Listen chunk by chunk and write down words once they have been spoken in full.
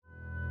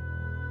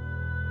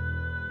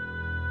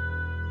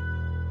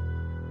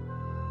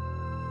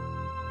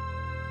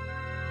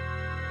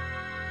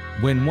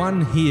When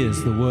one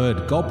hears the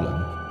word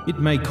goblin, it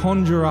may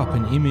conjure up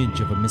an image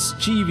of a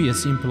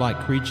mischievous imp-like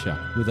creature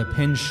with a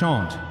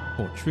penchant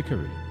for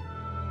trickery,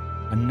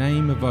 a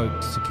name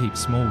evoked to keep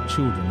small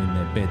children in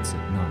their beds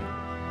at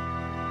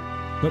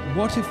night. But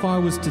what if I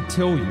was to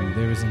tell you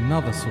there is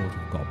another sort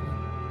of goblin,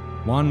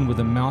 one with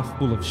a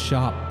mouthful of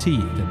sharp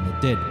teeth and the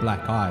dead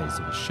black eyes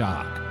of a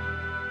shark?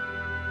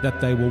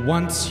 That they were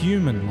once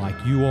human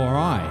like you or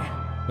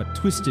I, but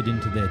twisted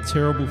into their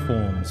terrible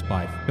forms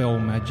by fell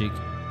magic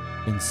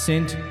and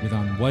sent with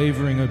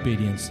unwavering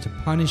obedience to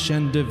punish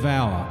and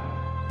devour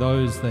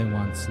those they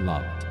once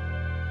loved.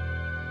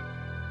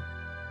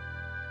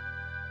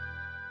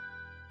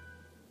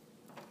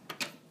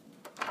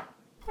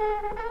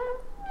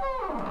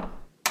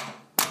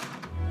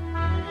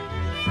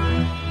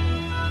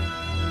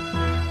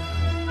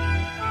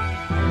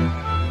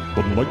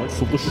 The Knights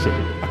of the Ship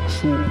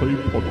Actual Play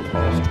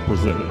Podcast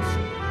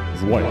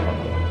presents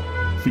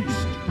Zweihander,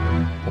 Feast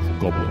of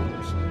Goblins.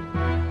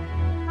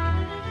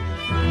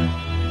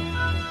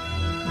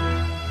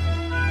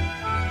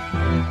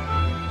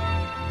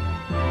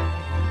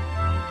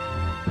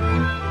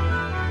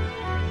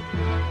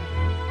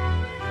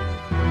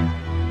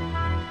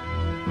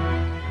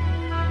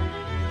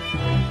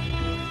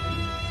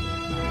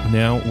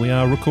 Now we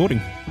are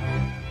recording.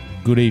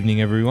 Good evening,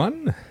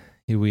 everyone.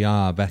 Here we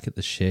are back at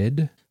the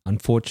shed.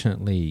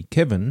 Unfortunately,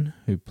 Kevin,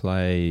 who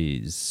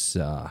plays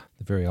the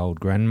very old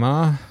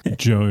grandma,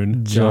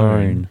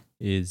 Joan,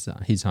 is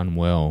he's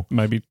unwell.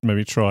 Maybe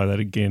try that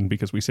again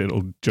because we said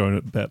Joan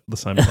at about the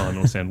same time.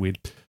 It'll sound weird.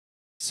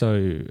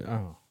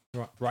 So,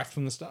 right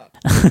from the start.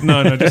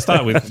 No, just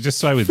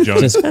stay with Joan.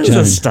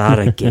 Just start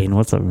again.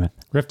 What's up, man?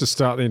 We have to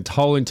start the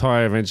whole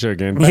entire adventure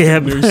again.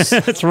 Yeah,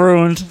 it's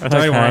ruined.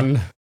 Day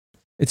one.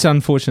 It's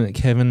unfortunate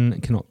Kevin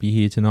cannot be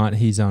here tonight.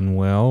 He's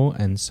unwell,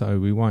 and so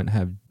we won't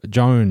have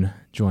Joan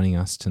joining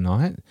us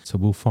tonight. So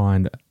we'll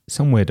find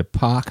somewhere to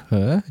park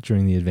her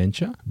during the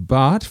adventure.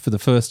 But for the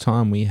first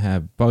time, we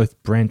have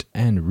both Brent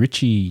and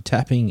Richie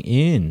tapping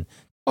in.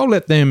 I'll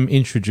let them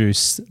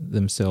introduce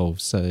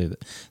themselves so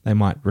that they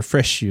might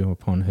refresh you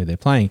upon who they're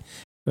playing.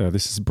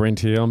 This is Brent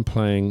here. I'm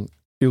playing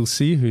Ilse,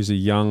 who's a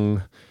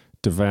young,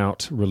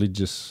 devout,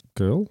 religious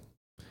girl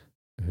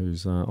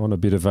who's on a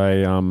bit of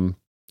a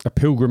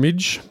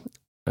pilgrimage,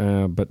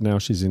 but now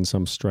she's in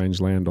some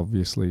strange land,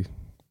 obviously.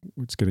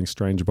 It's getting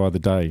stranger by the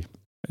day.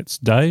 It's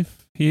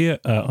Dave here.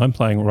 I'm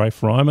playing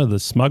Rafe Reimer, the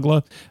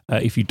smuggler.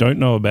 If you don't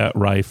know about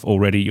Rafe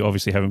already, you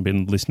obviously haven't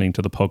been listening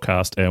to the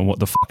podcast, and what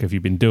the fuck have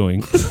you been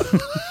doing?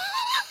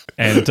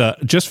 And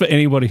just for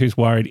anybody who's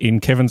worried,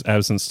 in Kevin's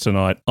absence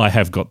tonight, I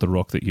have got the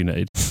rock that you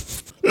need.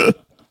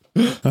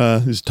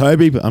 This is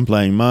Toby, but I'm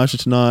playing Marsha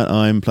tonight.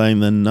 I'm playing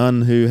the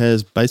nun who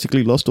has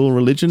basically lost all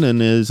religion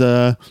and is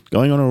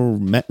going on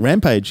a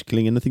rampage,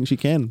 killing anything she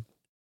can.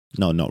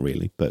 No, not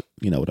really, but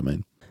you know what I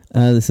mean.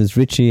 This is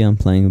Richie. I'm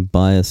playing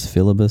Bias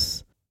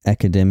Philibus,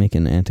 academic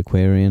and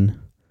antiquarian.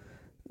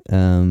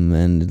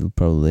 And it'll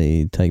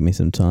probably take me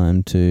some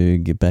time to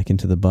get back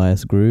into the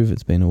Bias groove.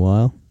 It's been a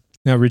while.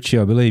 Now, Richie,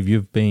 I believe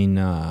you've been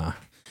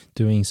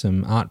doing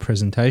some art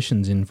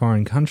presentations in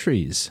foreign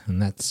countries,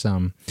 and that's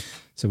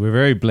so we're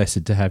very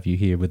blessed to have you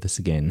here with us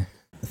again.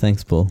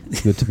 Thanks, Paul.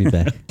 It's good to be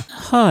back.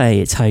 Hi,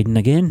 it's Hayden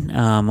again.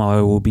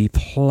 I will be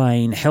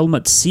playing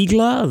Helmut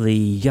Siegler, the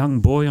young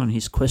boy on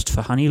his quest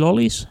for honey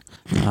lollies.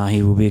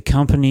 He will be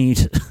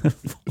accompanied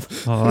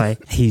by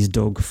his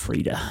dog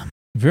Frida.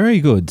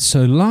 Very good.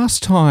 So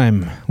last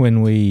time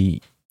when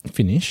we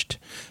finished,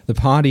 the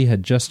party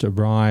had just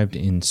arrived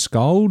in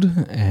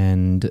Skald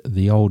and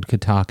the old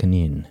Katarkan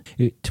Inn.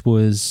 It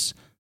was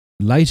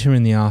later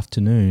in the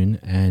afternoon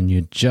and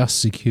you'd just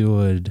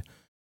secured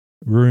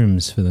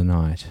rooms for the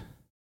night.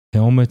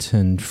 Helmut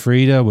and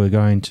Frida were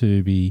going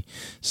to be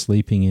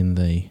sleeping in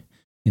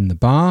the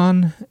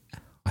barn.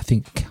 I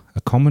think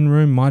a common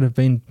room might have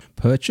been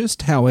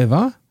purchased,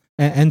 however,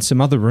 and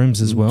some other rooms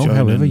as well. Joan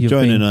however,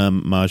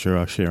 and Marsha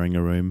are sharing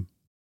a room.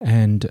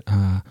 And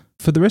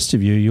for the rest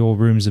of you, your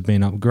rooms have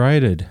been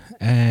upgraded.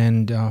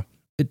 And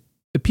it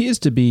appears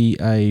to be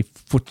a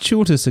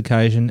fortuitous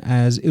occasion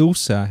as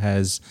Ilsa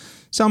has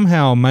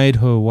somehow made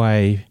her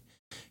way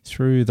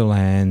through the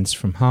lands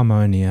from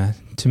Harmonia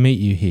to meet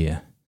you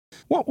here.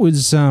 What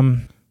was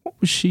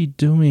she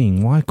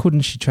doing? Why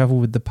couldn't she travel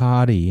with the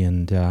party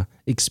and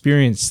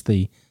experience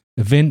the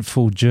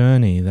eventful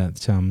journey that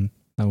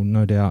they'll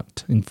no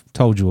doubt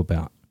told you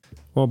about?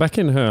 Well, back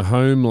in her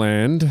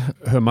homeland,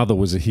 her mother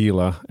was a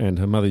healer, and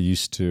her mother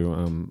used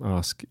to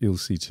ask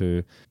Ilse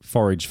to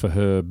forage for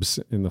herbs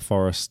in the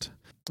forest,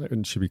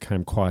 and she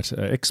became quite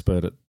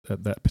expert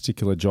at that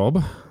particular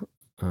job.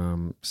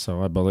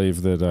 So I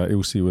believe that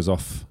Ilse was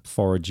off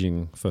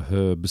foraging for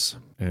herbs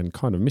and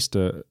kind of missed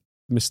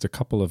a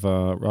couple of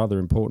rather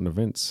important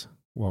events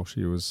while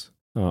she was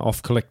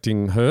off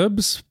collecting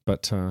herbs,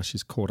 but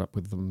she's caught up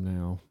with them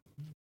now.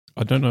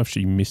 I don't know if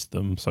she missed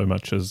them so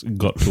much as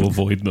got to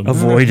avoid them.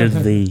 Avoided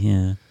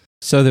the...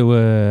 So there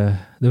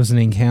was an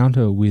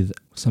encounter with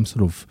some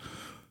sort of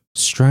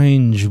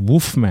strange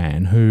wolf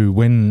man who,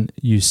 when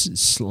you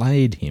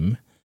slayed him,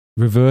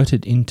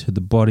 reverted into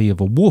the body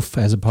of a wolf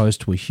as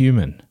opposed to a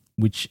human,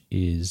 which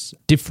is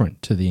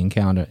different to the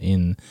encounter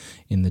in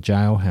the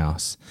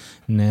jailhouse.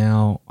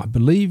 Now, I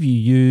believe you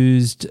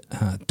used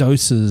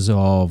doses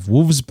of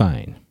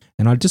wolfsbane,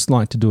 and I'd just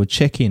like to do a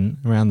check-in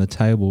around the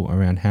table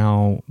around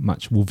how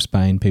much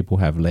wolfsbane people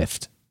have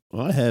left.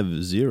 I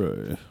have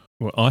 0.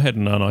 Well, I had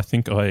none. I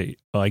think I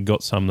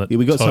got some that Yeah,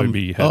 we got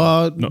Toby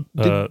some.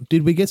 had.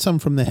 Did we get some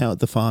from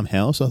the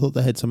farmhouse? I thought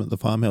they had some at the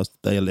farmhouse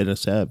that they let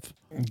us have.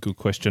 Good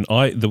question.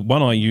 The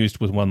one I used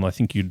was one I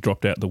think you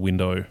dropped out the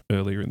window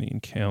earlier in the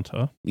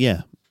encounter.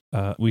 Yeah.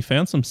 We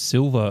found some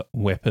silver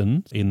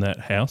weapons in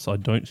that house. I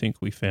don't think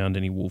we found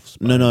any wolf's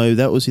bane. No,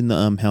 that was in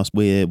the house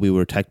where we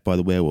were attacked by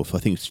the werewolf. I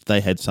think they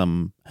had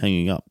some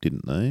hanging up,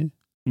 didn't they?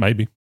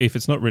 Maybe. If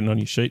it's not written on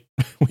your sheet.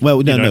 Well,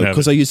 you no, don't have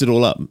because I used it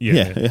all up.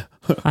 Yeah.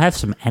 I have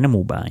some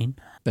animal bane.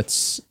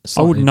 That's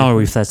I wouldn't know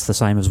slightly if that's the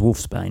same as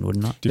wolf's bane,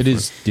 wouldn't I? different. It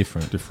is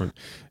different. Different.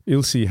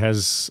 Ilse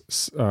has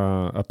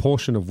a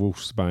portion of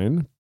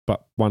wolfsbane,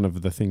 but one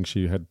of the things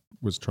she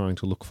was trying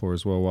to look for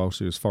as well while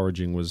she was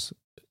foraging was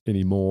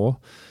any more.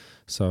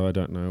 So I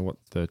don't know what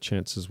the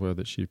chances were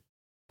that she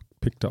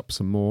picked up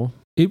some more.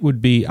 It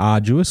would be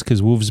arduous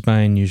because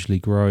wolfsbane usually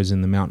grows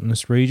in the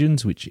mountainous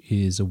regions, which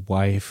is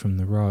away from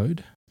the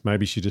road.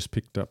 Maybe she just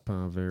picked up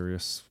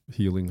various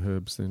healing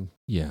herbs then.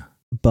 Yeah.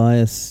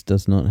 Bias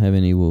does not have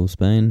any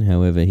wolfsbane.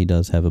 However, he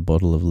does have a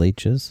bottle of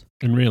leeches.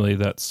 And really,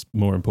 that's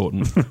more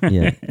important.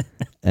 Yeah.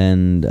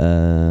 And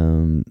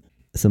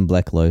some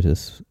black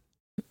lotus.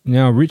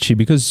 Now, Richie,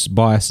 because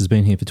Bias has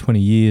been here for 20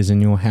 years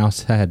and your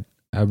house had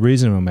a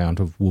reasonable amount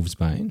of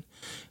wolfsbane,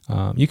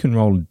 you can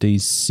roll a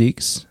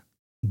d6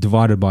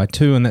 divided by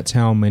 2, and that's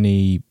how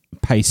many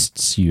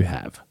pastes you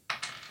have.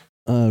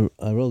 I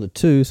rolled a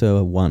 2, so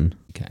a 1.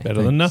 Okay,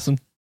 Better than nothing.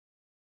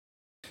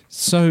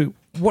 So,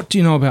 what do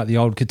you know about the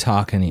old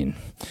Katarkan Inn?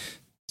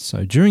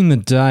 So, during the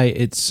day,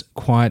 it's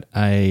quite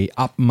a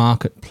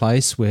upmarket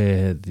place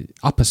where the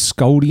upper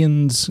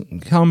scoldians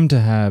come to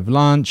have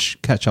lunch,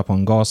 catch up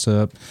on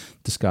gossip,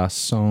 discuss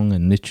song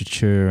and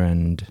literature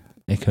and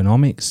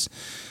economics.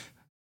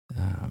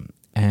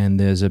 And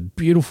there's a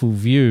beautiful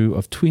view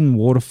of twin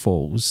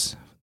waterfalls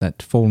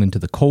that fall into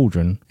the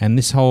cauldron. And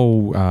this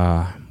whole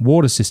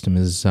water system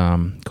is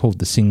called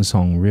the Sing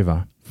Song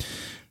River.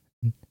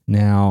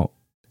 Now,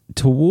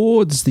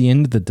 towards the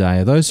end of the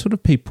day, those sort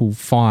of people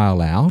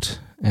file out,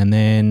 and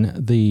then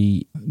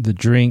the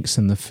drinks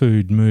and the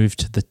food move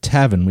to the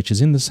tavern, which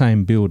is in the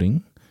same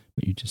building,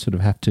 but you just sort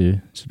of have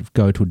to sort of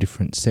go to a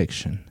different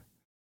section.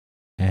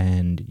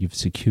 And you've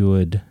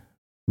secured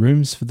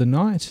rooms for the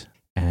night,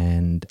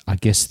 and I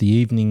guess the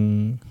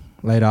evening,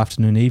 late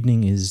afternoon,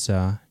 evening is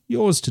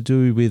yours to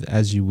do with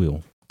as you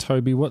will.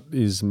 Toby, what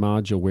is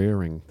Marja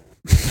wearing?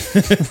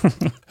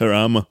 Her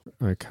armour.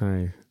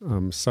 Okay.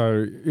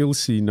 So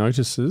Ilse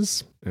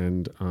notices,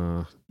 and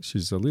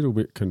she's a little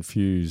bit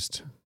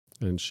confused,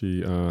 and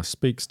she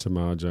speaks to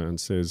Marja and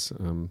says,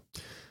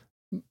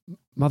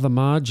 Mother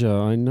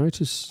Marja, I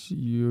notice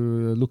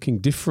you're looking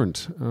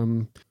different.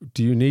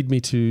 Do you need me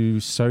to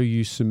sew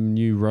you some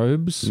new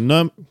robes?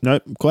 No,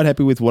 quite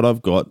happy with what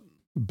I've got.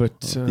 But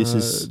This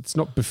is- it's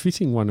not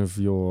befitting one of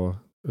your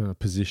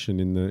position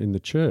in the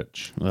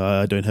church.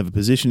 I don't have a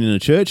position in a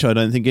church, I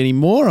don't think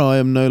anymore. I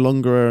am no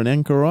longer an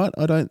anchorite,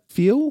 I don't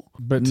feel.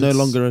 But No it's-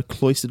 longer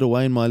cloistered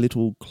away in my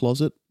little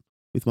closet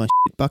with my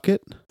shit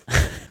bucket.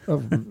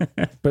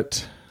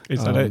 But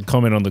Is that a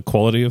comment on the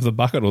quality of the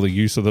bucket or the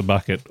use of the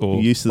bucket?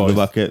 Or Use of both? the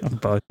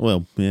bucket. Both.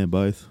 Well, yeah,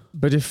 both.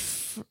 But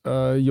if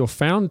you're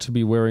found to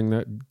be wearing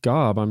that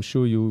garb, I'm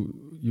sure you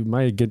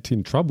may get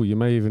in trouble. You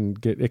may even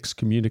get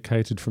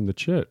excommunicated from the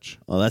church.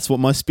 Oh, that's what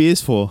my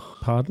spear's for.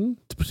 Pardon?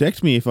 To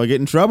protect me if I get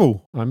in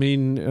trouble. I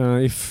mean,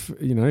 if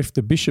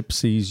the bishop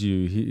sees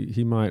you,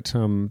 he might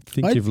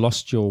think I you've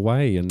lost your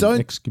way and don't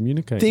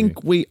excommunicate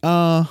Think you. we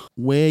are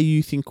where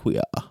you think we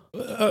are.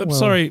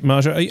 Sorry,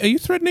 Marja, are you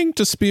threatening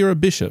to spear a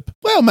bishop?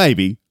 Well,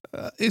 maybe.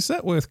 Is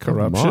that worth Oh,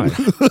 corruption?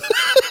 my.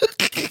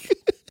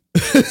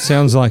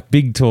 Sounds like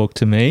big talk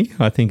to me.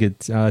 I think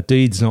it's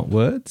deeds, not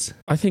words.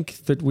 I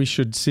think that we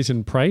should sit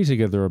and pray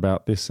together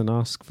about this and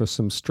ask for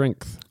some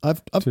strength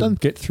I've to done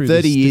get through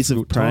 30 this years of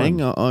difficult praying.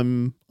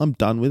 time. I'm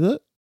done with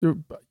it.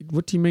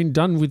 What do you mean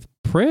done with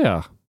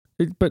prayer?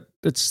 But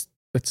it's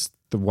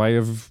the way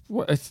of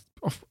what?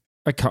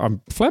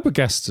 I'm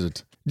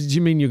flabbergasted. Did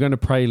you mean you're going to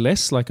pray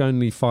less, like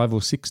only 5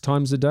 or 6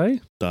 times a day?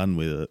 Done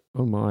with it.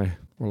 Oh my!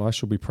 Well, I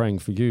shall be praying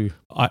for you.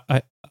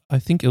 I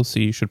think, Ilse,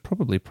 you should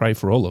probably pray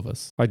for all of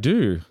us. I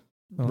do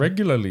Oh.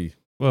 regularly.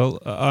 Well,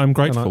 I'm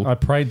grateful. And I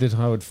prayed that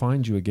I would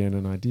find you again,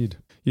 and I did.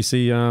 You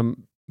see,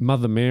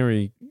 Mother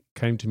Mary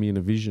came to me in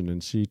a vision,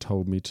 and she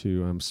told me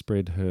to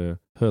spread her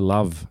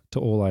love to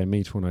all I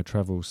meet when I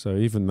travel. So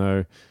even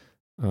though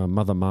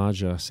Mother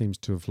Marja seems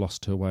to have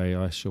lost her way,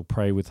 I shall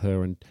pray with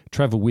her and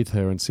travel with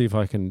her and see if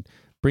I can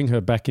bring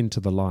her back into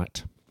the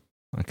light.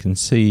 I can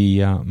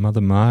see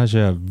Mother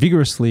Marja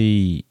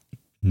vigorously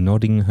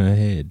nodding her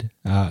head.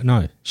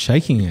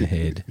 Shaking her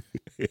head.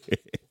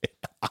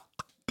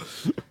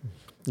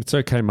 It's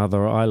okay,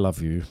 Mother. I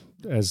love you,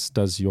 as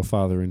does your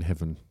Father in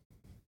heaven.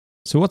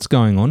 So what's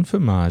going on for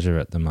Marja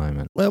at the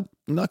moment? Well,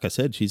 like I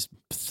said, she's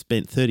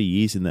spent 30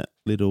 years in that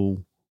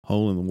little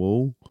hole in the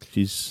wall.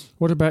 She's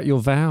What about your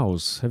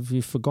vows? Have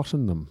you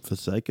forgotten them?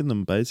 forsaken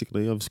them,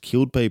 basically. I've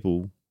killed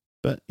people.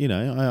 But, you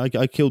know,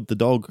 I killed the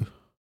dog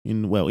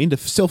in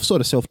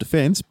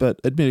self-defense, but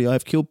admittedly,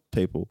 I've killed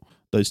people.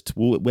 Those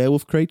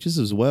werewolf creatures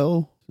as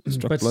well.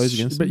 Struck blows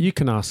against them. But you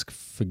can ask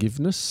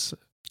forgiveness.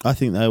 I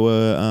think they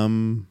were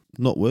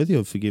not worthy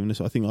of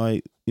forgiveness. I think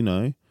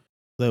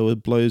they were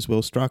blows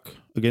well struck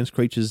against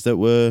creatures that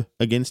were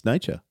against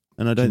nature.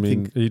 And I don't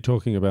think... Are you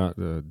talking about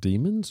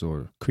demons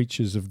or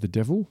creatures of the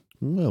devil?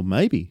 Well,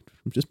 maybe.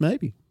 Just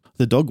maybe.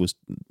 The dog was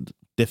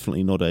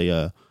definitely not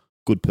a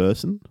good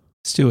person.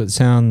 Still, it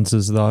sounds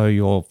as though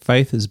your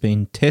faith has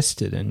been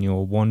tested and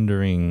you're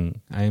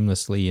wandering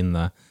aimlessly in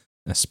a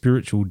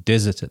spiritual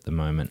desert at the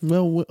moment.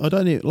 Well,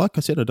 like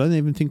I said, I don't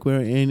even think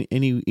we're in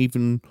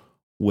even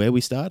where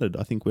we started.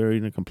 I think we're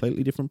in a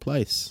completely different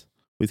place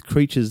with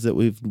creatures that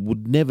we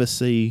would never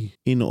see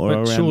in or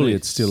around. But surely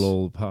this. it's still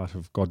all part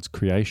of God's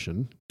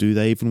creation. Do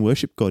they even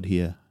worship God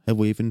here? Have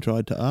we even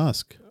tried to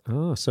ask?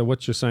 Ah, so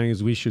what you're saying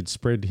is we should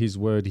spread His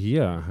word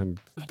here, and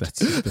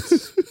that's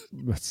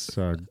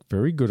a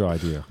very good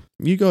idea.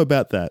 You go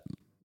about that.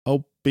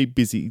 I'll be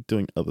busy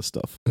doing other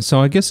stuff. So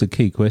I guess the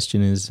key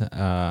question is,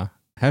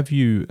 have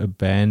you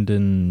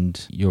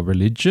abandoned your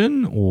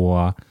religion,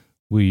 or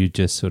were you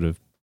just sort of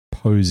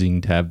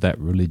posing to have that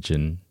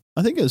religion?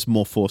 I think it was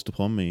more forced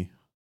upon me.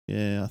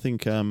 Yeah, I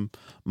think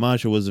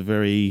Marja was a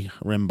very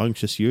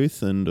rambunctious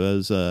youth and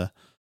was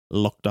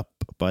locked up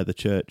by the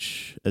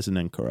church as an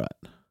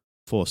anchorite.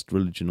 Forced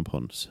religion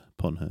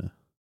upon her.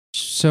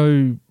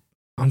 So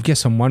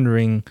I'm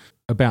wondering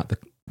about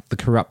the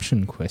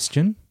corruption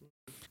question.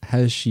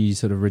 Has she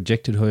sort of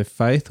rejected her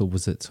faith, or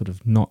was it sort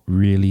of not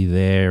really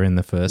there in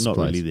the first place?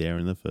 Not really there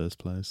in the first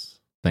place.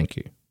 Thank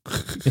you.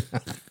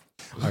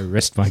 I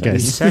rest my So you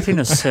case. sat in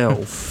a cell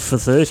for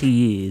 30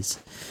 years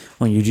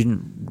when you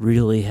didn't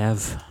really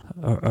have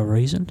a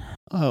reason?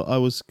 I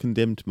was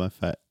condemned to my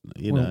fate,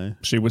 you know.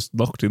 She was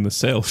locked in the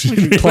cell.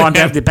 She climbed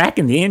out the back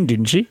in the end,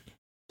 didn't she?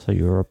 So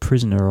you're a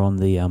prisoner on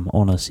the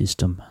honour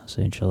system,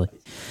 essentially.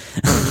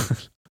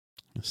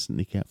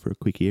 Sneak out for a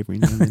quickie every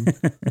now and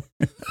then.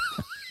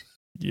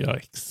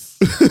 Yikes.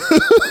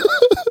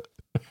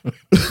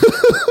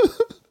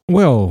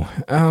 Well,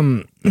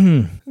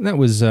 that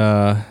was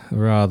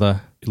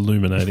rather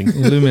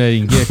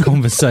Illuminating.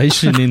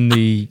 conversation in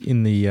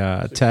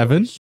the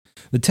tavern.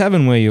 The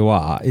tavern where you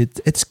are,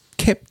 it's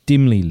kept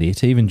dimly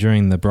lit even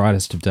during the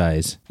brightest of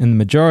days, and the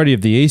majority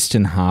of the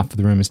eastern half of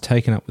the room is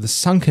taken up with a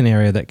sunken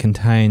area that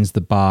contains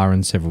the bar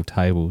and several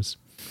tables.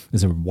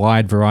 There's a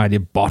wide variety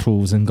of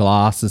bottles and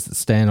glasses that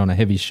stand on a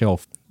heavy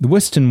shelf. The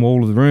western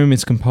wall of the room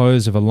is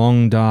composed of a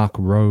long dark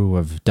row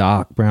of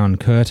dark brown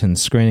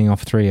curtains screening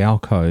off 3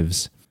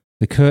 alcoves.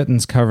 The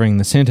curtains covering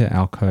the centre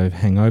alcove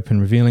hang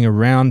open, revealing a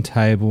round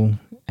table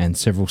and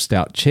several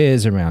stout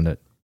chairs around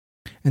it.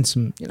 And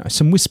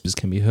some whispers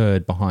can be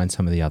heard behind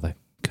some of the other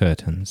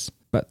curtains.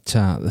 But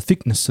the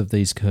thickness of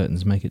these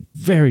curtains make it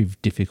very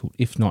difficult,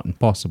 if not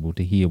impossible,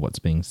 to hear what's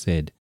being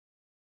said.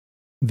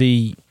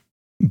 The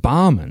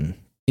barman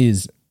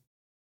is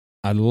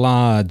a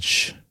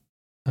large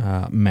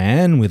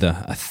man with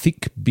a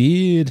thick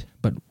beard,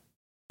 but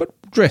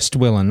dressed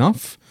well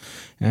enough,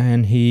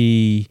 and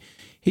he's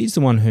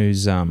the one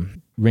who's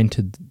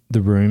rented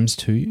the rooms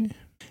to you,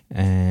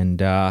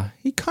 and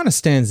he kind of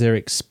stands there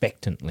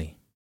expectantly,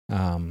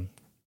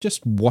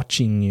 just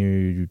watching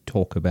you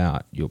talk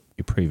about your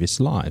previous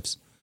lives.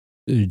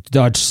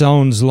 That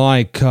sounds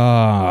like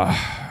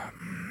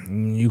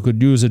you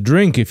could use a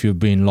drink if you've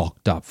been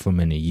locked up for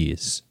many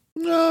years.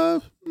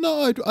 No,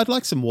 I'd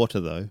like some water,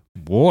 though.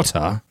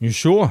 Water? You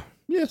sure?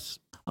 Yes.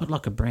 I'd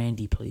like a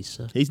brandy, please,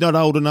 sir. He's not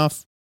old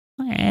enough.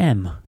 I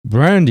am.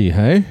 Brandy,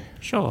 hey?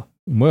 Sure.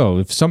 Well,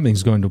 if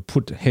something's going to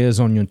put hairs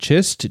on your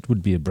chest, it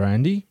would be a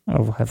brandy.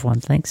 I'll have one,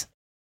 thanks.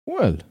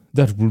 Well,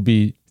 that will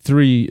be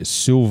 3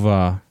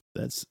 silver.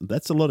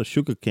 That's a lot of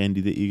sugar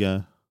candy that you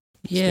go.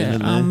 Yeah,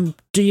 Spinning there.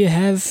 do you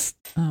have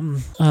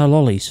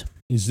lollies?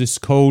 Is this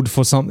code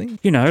for something?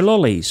 You know,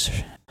 lollies.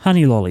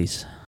 Honey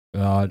lollies.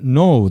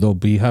 No, they'll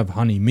have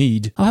honey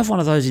mead. I'll have one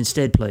of those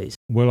instead, please.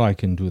 Well, I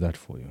can do that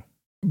for you.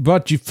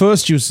 But you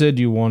said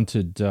you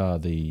wanted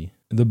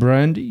the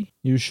brandy.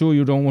 You sure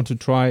you don't want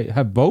to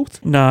have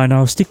both? No,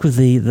 I'll stick with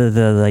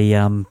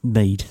the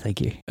mead, thank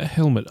you.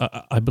 Helmet,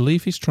 I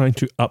believe he's trying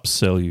to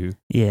upsell you.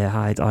 Yeah,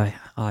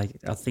 I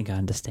think I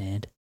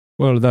understand.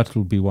 Well, that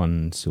will be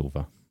 1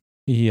 silver.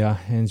 He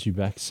hands you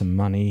back some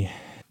money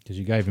because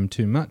you gave him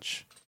too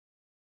much.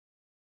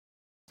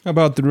 How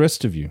about the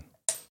rest of you?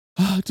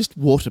 Just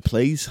water,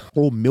 please.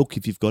 Or milk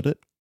if you've got it.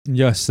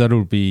 Yes,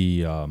 that'll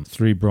be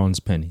 3 bronze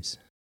pennies.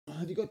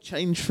 Have you got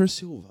change for a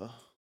silver?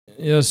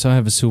 Yes, I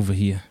have a silver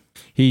here.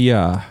 He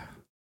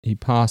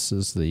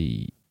passes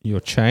your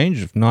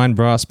change of 9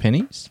 brass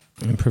pennies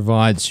and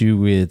provides you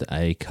with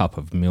a cup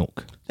of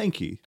milk.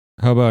 Thank you.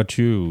 How about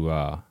you?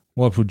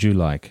 What would you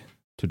like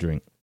to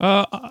drink?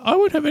 I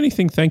won't have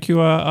anything, thank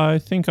you. I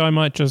think I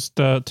might just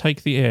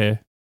take the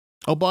air.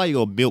 I'll buy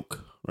your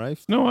milk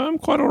Rafe? No, I'm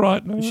quite all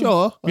right. No.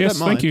 Sure. I Yes,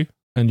 don't mind. thank you.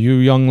 And you,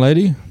 young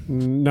lady,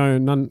 No,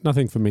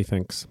 nothing for me,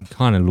 thanks.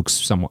 kind of looks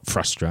somewhat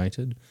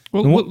frustrated.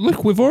 Well, And what-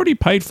 look, we've already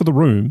paid for the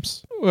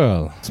rooms.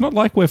 Well, It's not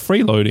like we're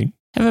freeloading.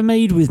 Have a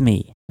mead with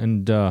me.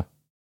 and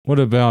what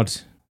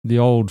about the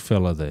old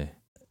fella there?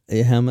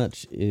 How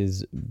much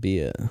is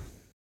beer?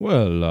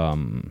 Well,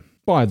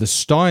 by the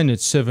stein,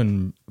 it's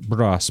 7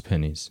 brass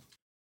pennies.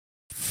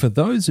 For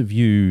those of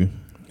you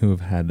who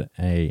have had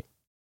a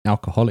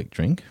alcoholic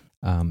drink,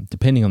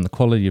 depending on the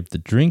quality of the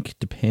drink,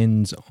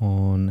 depends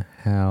on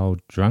how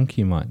drunk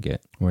you might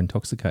get or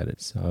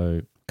intoxicated. So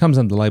it comes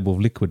under the label of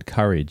liquid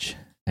courage.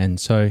 And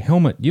so,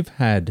 Helmet, you've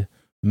had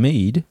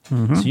mead,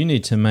 Mhm. so you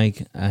need to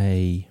make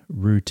a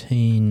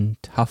routine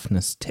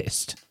toughness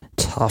test.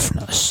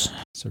 Toughness.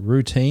 So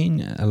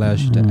routine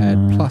allows you to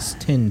add plus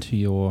 10 to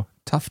your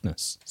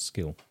toughness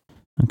skill.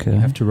 Okay. You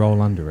have to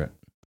roll under it.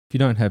 If you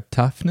don't have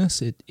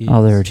toughness, it is...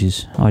 Oh, there it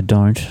is. I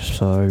don't.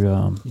 So,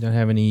 You don't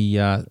have any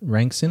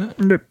ranks in it?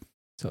 Nope.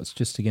 So it's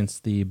just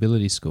against the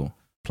ability score,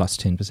 plus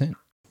 10%.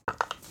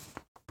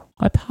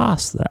 I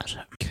passed that.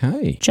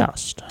 Okay.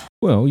 Just.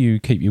 Well, you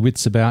keep your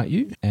wits about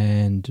you,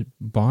 and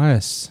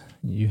bias,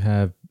 you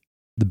have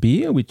the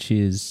beer, which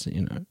is,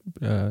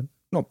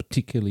 not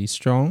particularly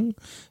strong,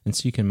 and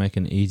so you can make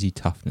an easy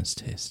toughness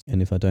test.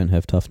 And if I don't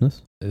have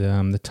toughness?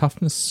 The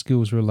toughness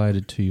skill's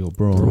related to your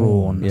Brawn.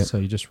 brawn. Yep. So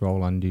you just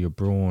roll under your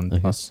brawn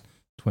Okay. plus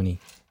 20.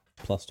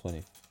 Plus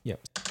 20.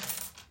 Yep.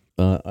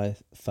 I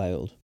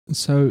failed.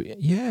 So,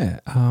 yeah,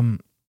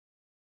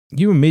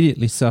 you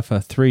immediately suffer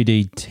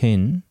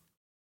 3d10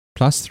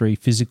 plus 3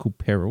 physical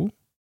peril,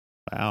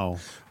 Wow.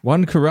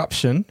 1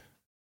 corruption.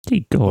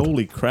 Dear God.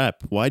 Holy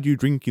crap. Why do you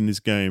drink in this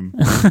game?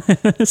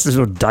 This is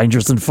more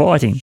dangerous than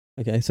fighting.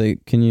 Okay, so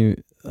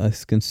I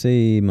can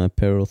see my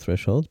peril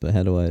threshold, but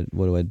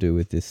what do I do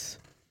with this?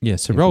 Yeah,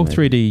 so roll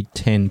Information.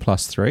 3d10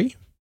 plus 3.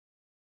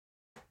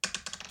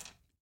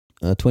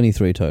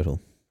 23 total.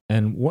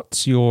 And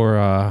what's your...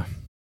 I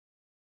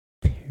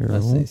see.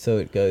 Peril. So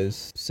it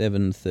goes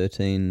 7,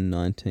 13,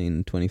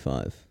 19,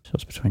 25. So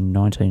it's between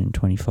 19 and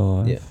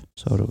 25. Yeah.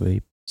 So it'll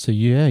be So,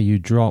 yeah, you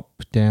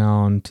drop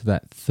down to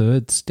that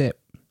third step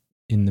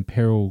in the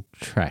peril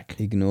track.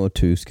 Ignore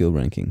 2 skill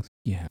rankings.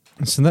 Yeah.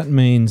 So that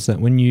means that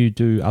when you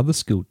do other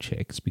skill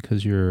checks,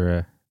 because you're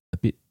a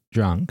bit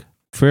drunk,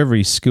 for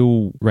every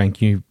skill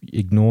rank you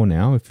ignore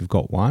now, if you've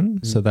got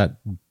one, so that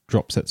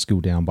drops that skill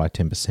down by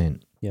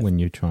 10% Yep. when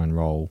you try and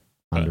roll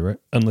under it.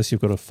 Unless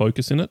you've got a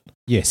focus in it.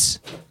 Yes,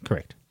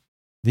 correct.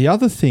 The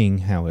other thing,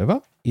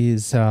 however,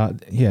 is,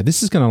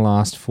 this is going to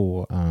last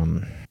for,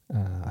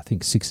 I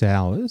think, 6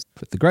 hours.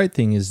 But the great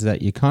thing is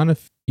that you kind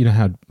of, you know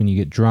how when you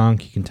get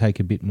drunk, you can take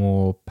a bit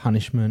more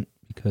punishment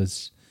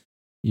because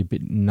you're a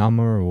bit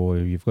number or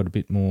you've got a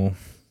bit more,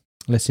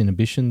 less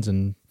inhibitions.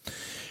 And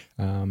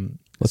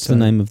What's the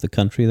name of the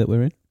country that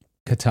we're in?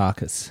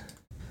 Katarkus.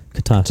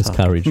 Katarkus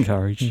Courage.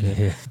 Courage.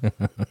 Yeah.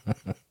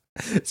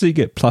 So you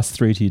get plus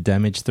 3 to your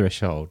damage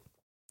threshold.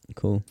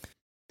 Cool.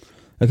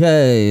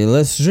 Okay,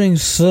 let's drink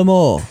some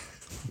more.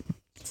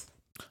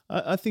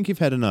 I think you've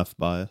had enough,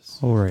 Bias.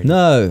 Already.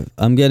 No,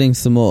 I'm getting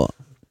some more.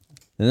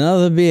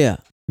 Another beer.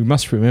 We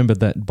must remember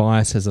that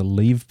Bias has a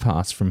leave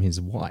pass from his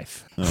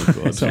wife. Oh,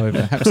 God. So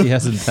perhaps he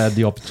hasn't had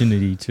the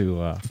opportunity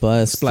to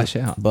Bias splash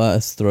out.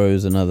 Bias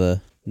throws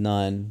another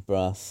 9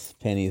 brass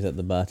pennies at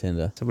the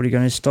bartender. So what are you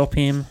going to stop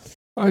him?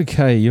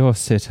 Okay, you're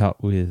set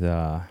up with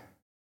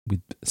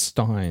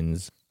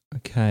Steins.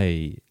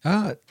 Okay.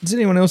 Does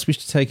anyone else wish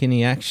to take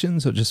any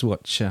actions or just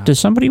watch? Does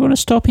somebody want to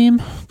stop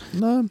him?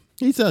 No,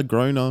 he's a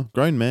grown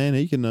man.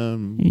 He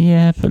can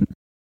Yeah, but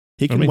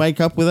wake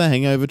up with a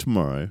hangover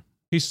tomorrow.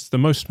 He's the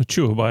most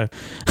mature by...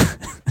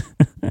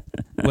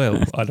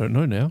 Well, I don't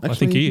know now. I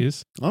think Actually- he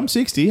is. I'm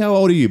 60. How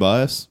old are you,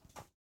 Bias?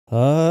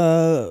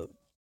 Well,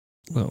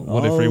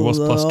 whatever he was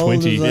plus old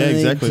 20. as I Yeah, need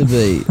exactly. to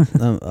be.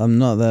 I'm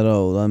not that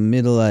old. I'm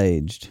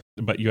middle-aged.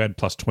 But you add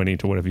plus 20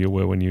 to whatever you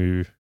were when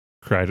you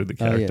created the Oh,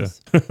 character.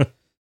 yes.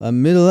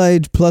 I'm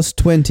middle-aged plus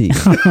 20.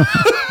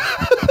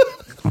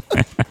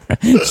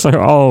 so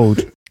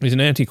old. He's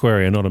an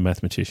antiquarian, not a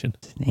mathematician.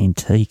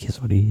 Antique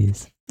is what he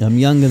is. I'm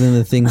younger than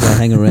the things I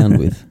hang around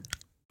with.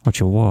 What's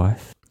your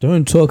wife?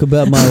 Don't talk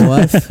about my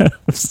wife.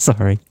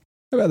 Sorry.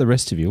 How about the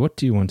rest of you? What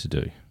do you want to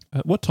do?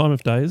 What time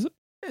of day is it?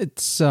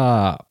 It's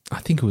I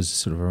think it was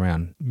sort of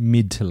around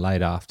mid to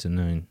late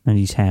afternoon. And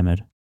he's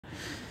hammered.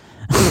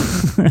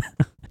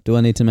 Do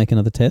I need to make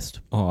another test?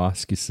 I'll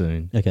ask you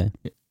soon. Okay.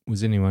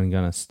 Was anyone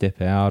going to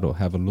step out or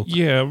have a look?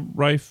 Yeah,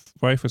 Rafe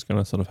was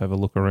going to sort of have a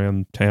look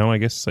around town, I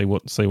guess, see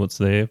what's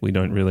there. We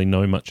don't really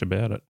know much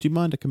about it. Do you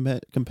mind a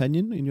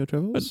companion in your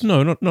travels? But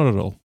no, not at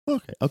all.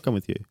 Okay, I'll come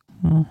with you.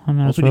 Oh, I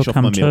might I'll as well finish off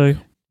my come too. milk.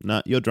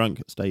 Nah, you're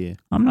drunk. Stay here.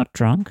 I'm not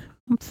drunk.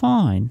 I'm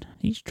fine.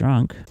 He's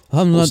drunk.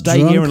 I'm Well, not stay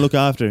drunk. here and look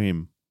after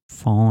him.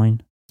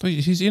 Fine. So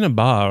he's in a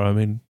bar. I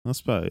mean, I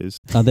suppose.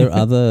 Are there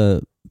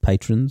other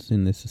patrons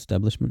in this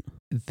establishment?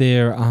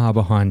 There are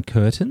behind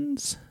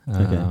curtains.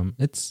 Okay.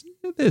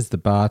 There's the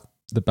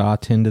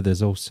bartender.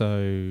 There's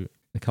also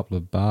a couple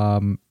of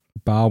bar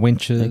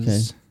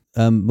wenches.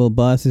 Okay. Well,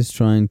 Bias is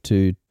trying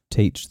to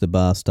teach the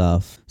bar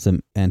staff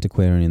some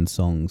antiquarian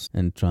songs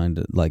and trying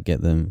to like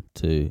get them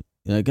to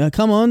go,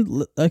 come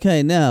on,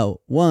 okay, now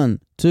 1,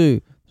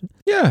 2.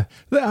 Yeah,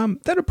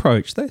 that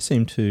approach, they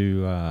seem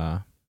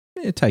to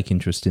take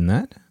interest in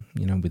that,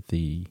 with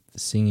the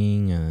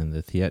singing and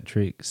the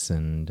theatrics,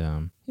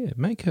 and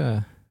make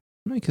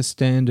a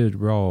standard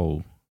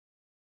roll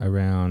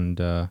around,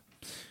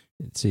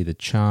 it's either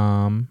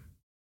charm,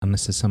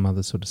 unless there's some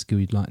other sort of skill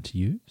you'd like to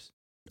use.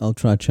 I'll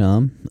try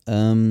charm,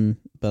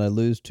 but I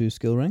lose 2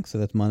 skill ranks, so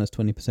that's minus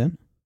 20%. Is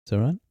that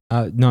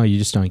right? No, you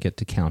just don't get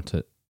to count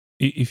it.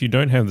 If you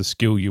don't have the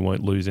skill, you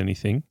won't lose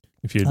anything.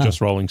 If you're just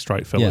rolling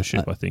straight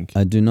fellowship, I think.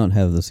 I do not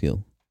have the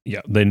skill.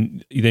 Yeah,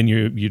 then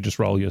you just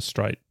roll your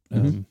straight.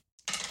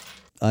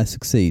 I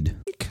succeed.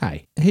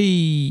 Okay.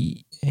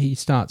 He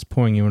starts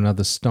pouring you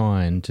another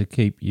stein to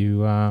keep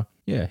you.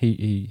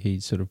 He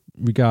sort of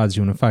regards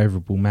you in a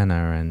favourable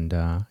manner, and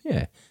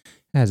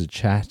has a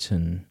chat,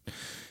 and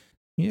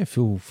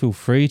feel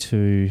free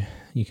to.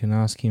 You can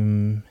ask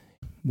him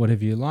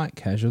whatever you like,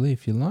 casually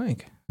if you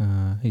like.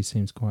 He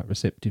seems quite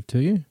receptive to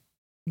you.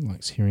 He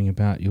likes hearing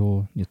about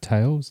your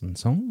tales and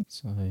songs.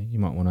 So you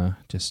might want to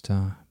just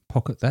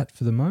pocket that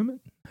for the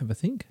moment. Have a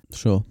think.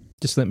 Sure.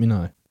 Just let me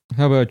know.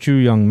 How about you,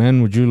 young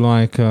man? Would you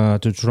like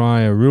to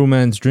try a real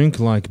man's drink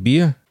like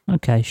beer?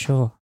 Okay,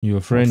 sure. Your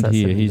friend What's that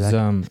here, for, he's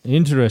Zach?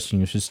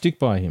 interesting. You should stick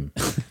by him.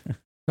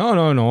 No,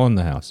 on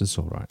the house. It's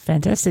all right.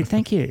 Fantastic,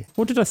 thank you.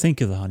 What did I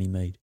think of the honey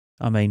mead?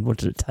 I mean, what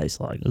did it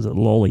taste like? Was it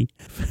lolly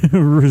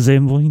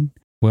resembling?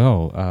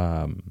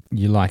 Well,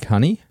 you like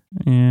honey?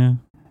 Yeah.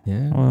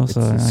 Yeah. Well, it's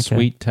so, a okay.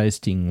 sweet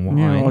tasting wine.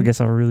 Yeah, well, I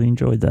guess I really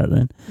enjoyed that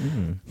then.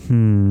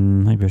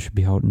 Maybe I should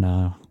be holding.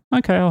 No.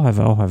 Okay, I'll have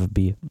a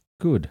beer.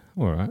 Good.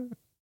 All right.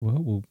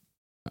 Well,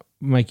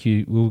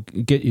 we'll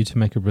get you to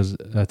make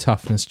a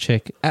toughness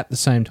check at the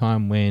same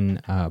time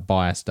when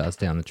Bias does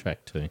down the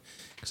track too.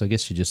 Because I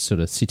guess you're just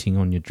sort of sitting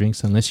on your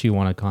drinks unless you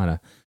want to kind of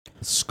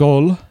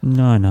skull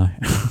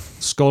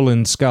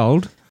and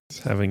scald. It's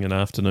having an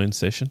afternoon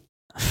session.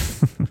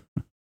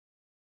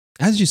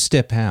 As you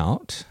step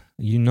out,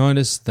 you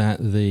notice that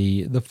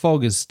the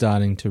fog is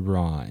starting to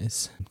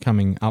rise,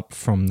 coming up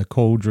from the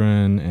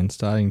cauldron and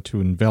starting to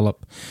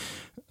envelop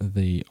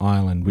the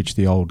island which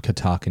the old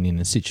Katakan Inn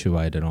is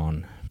situated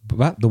on.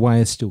 But the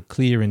way is still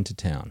clear into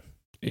town.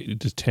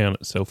 Does town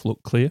itself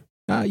look clear?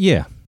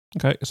 Yeah.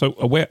 Okay, so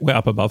we're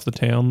up above the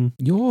town.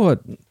 You're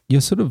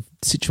sort of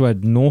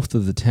situated north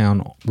of the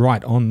town,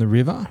 right on the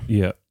river.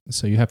 Yeah.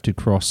 So you have to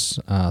cross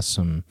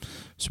some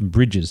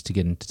bridges to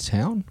get into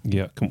town.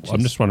 Yeah,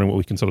 I'm just wondering what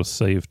we can sort of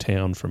see of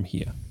town from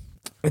here.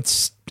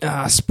 It's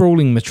a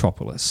sprawling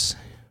metropolis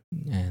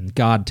and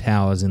guard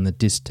towers in the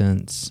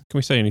distance. Can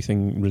we see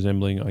anything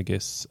resembling, I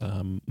guess,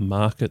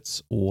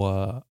 markets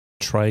or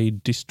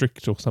trade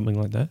district or something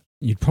like that?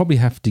 You'd probably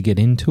have to get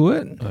into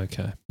it.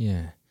 Okay.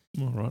 Yeah.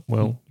 All right,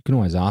 well. You can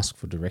always ask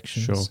for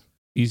directions. Sure.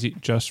 Is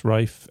it just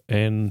Rafe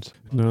and...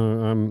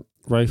 No,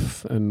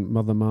 Rafe and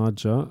Mother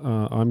Marja,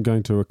 I'm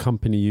going to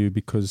accompany you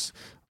because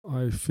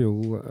I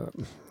feel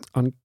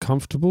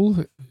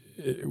uncomfortable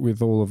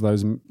with all of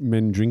those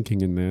men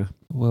drinking in there.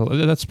 Well,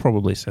 that's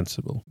probably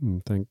sensible.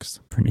 Thanks.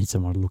 We need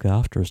someone to look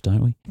after us,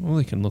 don't we? Well,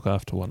 they can look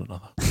after one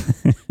another.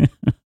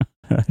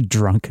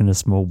 Drunk and a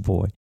small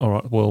boy. All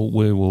right, well,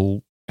 we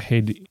will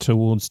head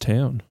towards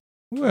town.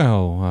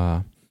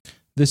 Well,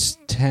 this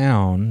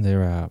town,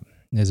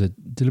 there's a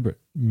deliberate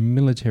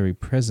military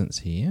presence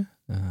here.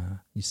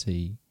 You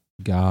see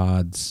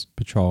guards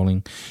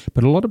patrolling,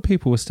 but a lot of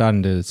people are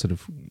starting to sort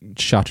of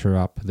shutter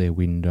up their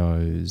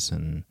windows,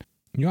 and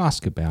you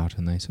ask about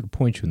and they sort of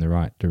point you in the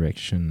right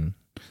direction.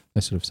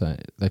 They sort of say,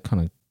 they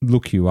kind of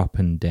look you up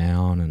and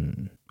down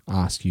and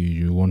ask you,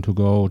 you want to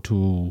go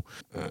to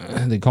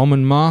the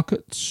common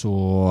markets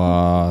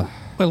or...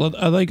 Well,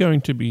 are they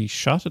going to be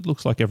shut? It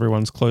looks like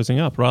everyone's closing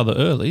up rather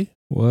early.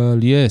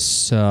 Well,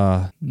 yes.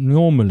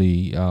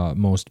 Normally,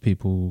 most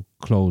people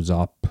close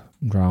up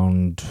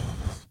around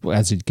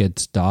as it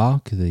gets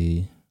dark.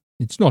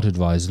 It's not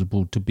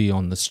advisable to be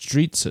on the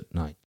streets at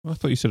night. I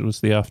thought you said it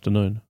was the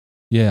afternoon.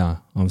 Yeah,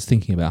 I was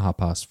thinking about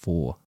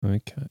 4:30.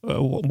 Okay.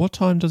 What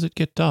time does it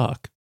get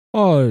dark?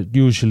 Oh,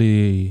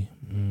 usually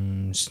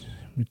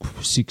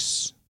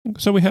 6.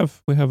 So we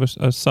have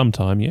some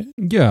time, yeah?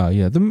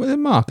 Yeah. The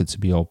markets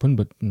will be open,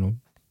 but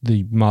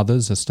the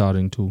mothers are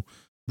starting to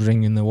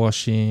bring in the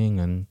washing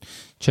and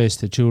chase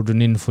their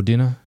children in for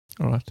dinner.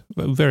 All right.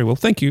 Very well.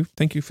 Thank you.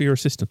 Thank you for your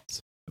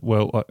assistance.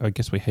 Well, I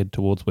guess we head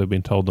towards where we've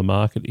been told the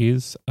market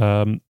is.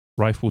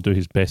 Rafe will do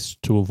his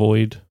best to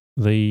avoid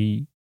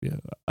the...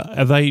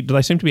 do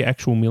they seem to be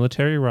actual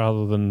military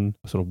rather than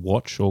sort of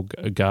watch or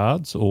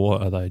guards,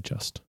 or are they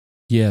just...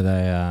 Yeah,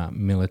 they are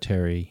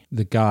military.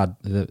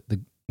 The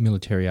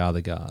military are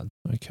the guard.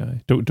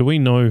 Okay. Do we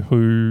know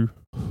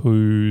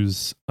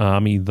whose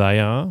army they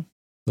are?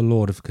 The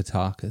Lord of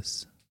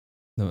Katarkus,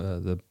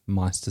 the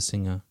Meister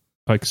Singer.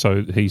 Like,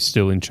 so he's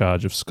still in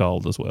charge of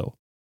Skald as well.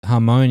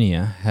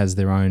 Harmonia has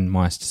their own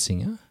Meister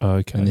Singer.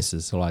 Okay. And this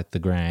is like the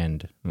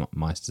grand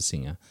Meister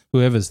Singer.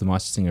 Whoever's the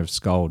Meister Singer of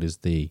Skald is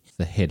the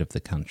head of the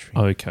country.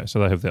 Okay, so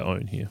they have their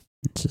own here.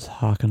 This is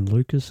Harkin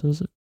Lucas,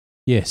 is it?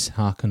 Yes,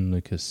 Harkin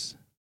Lucas.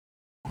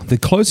 The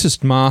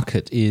closest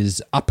market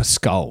is Upper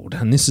Skald,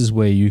 and this is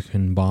where you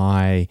can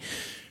buy,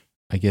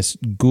 I guess,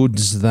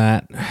 goods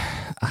that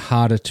are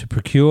harder to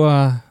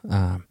procure.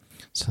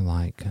 So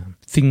like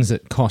things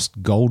that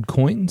cost gold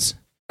coins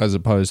as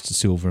opposed to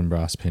silver and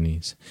brass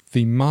pennies.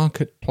 The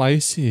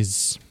marketplace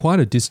is quite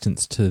a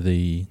distance to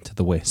the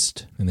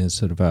west, and there's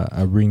sort of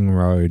a ring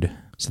road.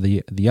 So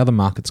the other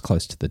market's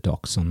close to the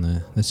docks on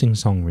the Sing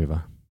Song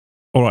River.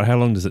 All right, how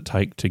long does it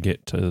take to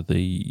get to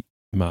the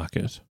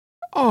market?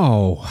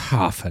 Oh,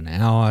 half an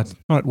hour.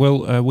 Right,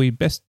 well, we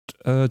best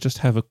just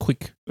have a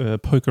quick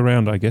poke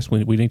around, I guess.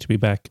 We need to be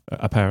back,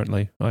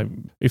 apparently.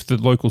 If the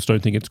locals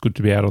don't think it's good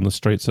to be out on the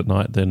streets at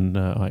night, then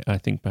I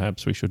think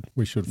perhaps we should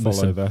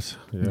follow listen. that.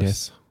 Yes.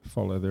 Yes.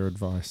 Follow their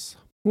advice.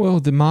 Well,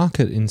 the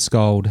market in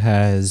Skald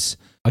has,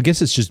 I guess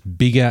it's just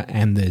bigger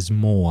and there's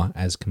more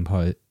as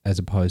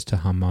opposed to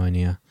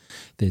Harmonia.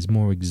 There's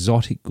more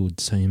exotic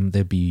goods. So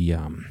there'd be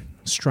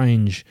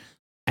strange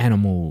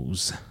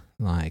animals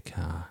like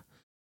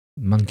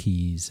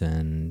monkeys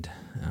and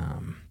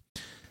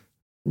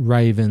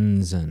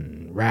ravens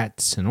and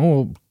rats and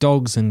all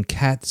dogs and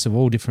cats of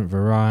all different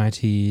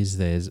varieties.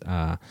 There's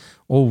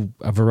all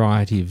a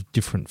variety of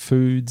different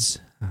foods.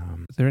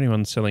 Is there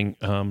anyone selling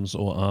arms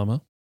or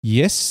armour?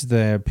 Yes,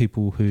 there are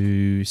people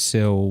who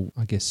sell,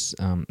 I guess,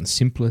 a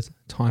simpler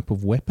type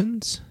of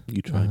weapons.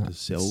 You trying to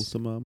sell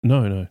some?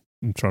 No.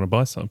 I'm trying to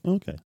buy some.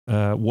 Okay.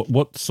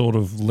 What sort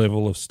of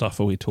level of stuff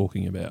are we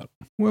talking about?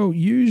 Well,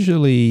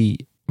 usually,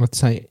 let's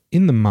say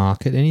in the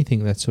market,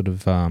 anything that's sort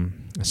of a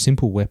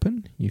simple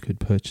weapon you could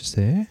purchase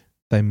there.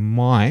 They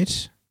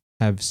might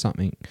have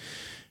something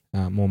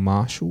more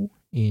martial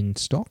in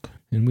stock.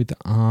 And with the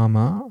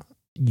armour,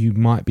 you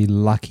might be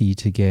lucky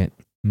to get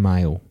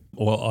mail.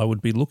 Well, I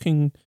would be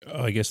looking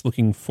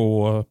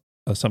for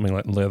something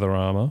like leather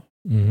armour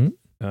Mm-hmm.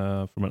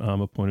 from an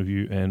armour point of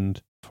view,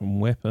 and from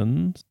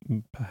weapons,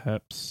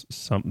 perhaps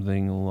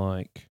something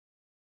like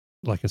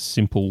a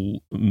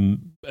simple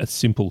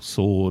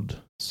sword.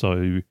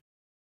 So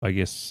I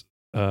guess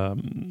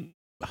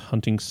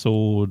hunting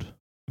sword,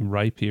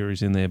 rapier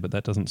is in there, but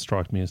that doesn't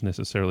strike me as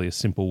necessarily a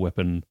simple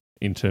weapon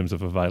in terms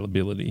of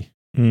availability.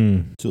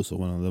 Mm. It's also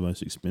one of the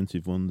most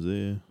expensive ones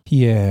there.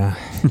 Yeah.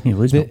 Yeah,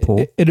 where's my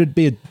Paul? It'd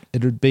be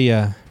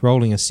a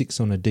rolling a 6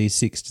 on a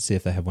D6 to see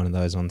if they have one of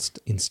those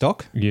in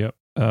stock. Yeah.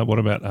 What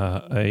about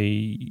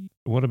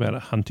a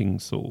hunting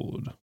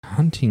sword?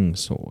 Hunting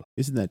sword.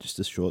 Isn't that just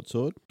a short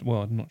sword?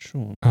 Well, I'm not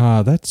sure.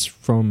 That's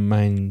from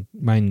Main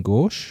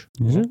Gorsh.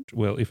 Is it?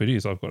 Well, if it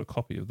is, I've got a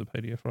copy of the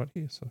PDF right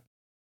here. So,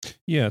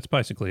 yeah, it's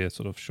basically a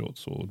sort of short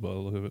sword by the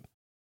look of it.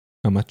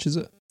 How much is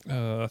it?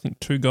 I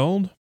think 2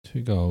 gold.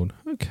 2 gold.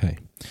 Okay.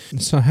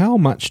 So how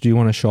much do you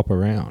want to shop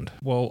around?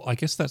 Well, I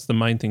guess that's the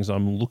main things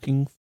I'm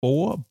looking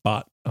for,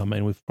 but I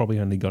mean, we've probably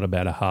only got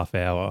about a half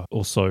hour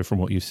or so from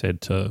what you said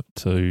to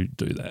do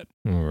that.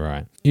 All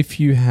right. If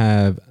you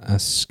have a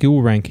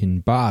skill rank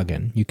in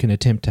bargain, you can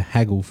attempt to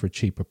haggle for a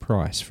cheaper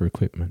price for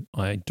equipment.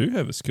 I do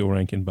have a skill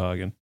rank in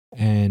bargain.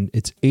 And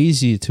it's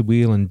easier to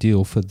wheel and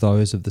deal for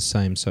those of the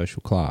same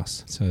social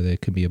class. So there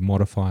could be a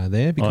modifier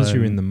there because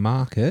you're in the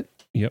market.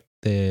 Yep.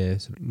 They're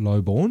sort of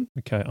lowborn.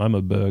 Okay, I'm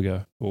a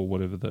burger or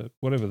whatever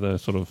the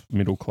sort of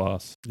middle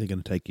class. They're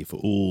going to take you for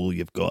all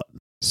you've got.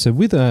 So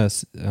with a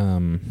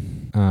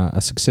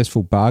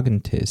successful bargain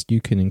test,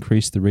 you can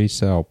increase the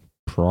resale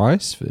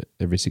price for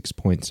every 6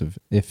 points of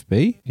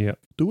FB. Yeah.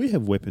 Do we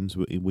have weapons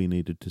we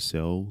needed to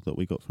sell that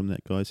we got from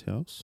that guy's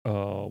house?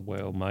 Oh,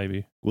 well,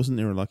 maybe. Wasn't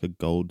there like a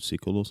gold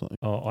sickle or something?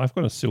 Oh, I've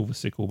got a silver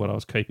sickle, but I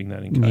was keeping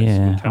that in case we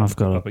Yeah, come I've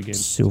got up a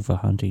against silver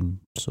hunting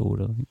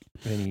sword, I think.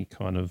 any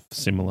kind of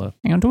similar.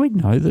 Hang on, do we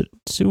know that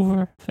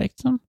silver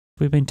affects them?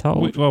 We've been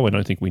told. Well, I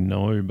don't think we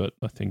know, but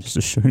I think. Just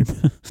assume.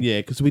 Yeah,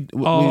 because we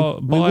Bias,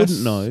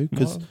 wouldn't know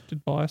because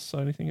did Bias say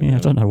anything about Yeah, I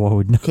don't know why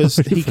we'd know.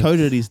 he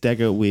coated his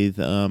dagger with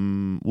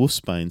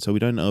wolfsbane, so we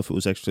don't know if it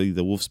was actually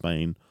the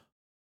wolfsbane,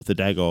 the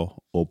dagger,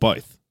 or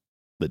both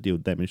that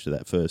dealt damage to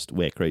that first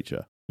were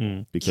creature.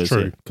 Because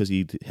true. because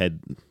he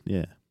had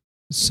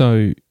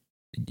So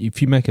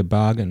if you make a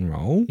bargain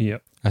roll,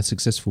 Yep. a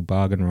successful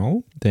bargain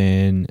roll,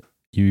 then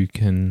you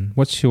can...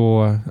 What's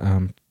your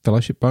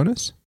fellowship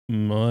bonus?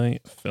 My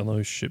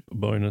fellowship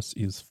bonus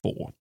is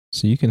 4.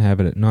 So you can have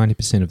it at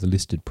 90% of the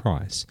listed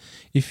price.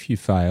 If you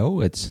fail,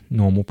 it's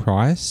normal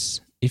price.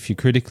 If you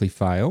critically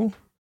fail,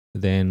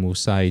 then we'll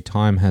say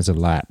time has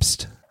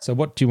elapsed. So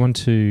what do you want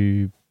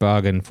to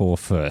bargain for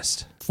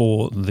first?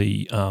 For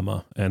the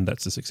armor, and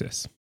that's a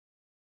success.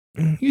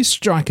 You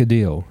strike a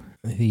deal.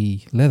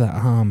 The leather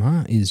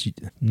armor is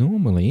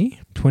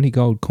normally 20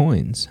 gold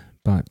coins,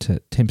 but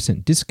at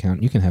 10%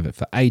 discount, you can have it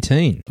for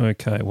 18.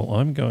 Okay, well,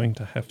 I'm going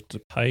to have to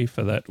pay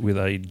for that with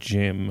a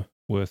gem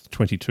worth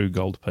 22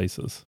 gold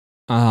pieces.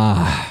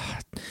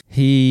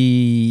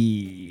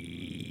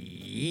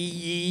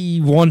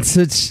 He wants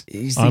it.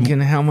 He's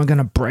thinking, how am I going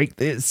to break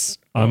this?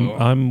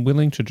 I'm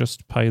willing to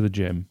just pay the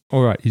gem.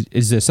 All right.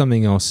 Is there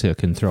something else I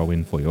can throw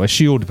in for you? A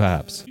shield,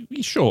 perhaps?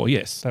 Sure,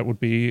 yes, that would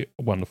be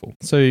wonderful.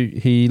 So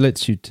he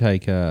lets you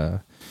take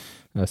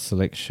a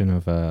selection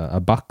of a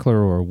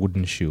buckler or a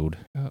wooden shield.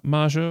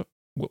 Marja,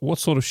 what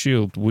sort of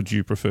shield would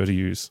you prefer to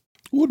use?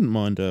 Wouldn't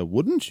mind a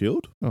wooden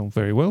shield. Oh,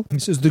 very well. He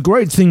says the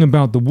great thing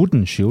about the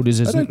wooden shield is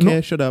I it's don't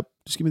care. Shut up.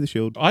 Just give me the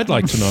shield. I'd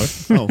like to know.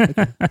 Oh,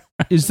 okay.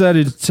 is that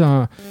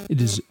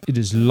it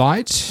is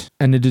light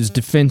and it is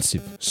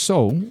defensive.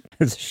 So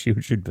As a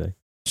shield should be.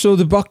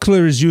 the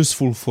buckler is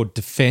useful for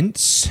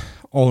defense.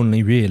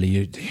 Only really,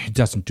 it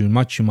doesn't do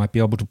much. You might be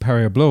able to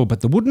parry a blow,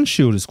 but the wooden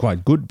shield is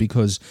quite good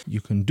because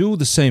you can do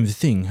the same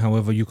thing.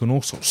 However, you can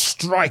also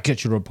strike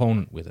at your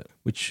opponent with it,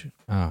 which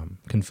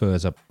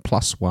confers a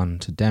 +1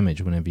 to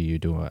damage whenever you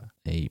do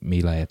a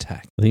melee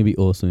attack. I think it'd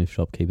be awesome if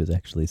shopkeepers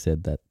actually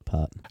said that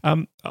part.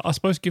 I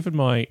suppose given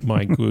my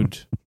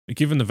good,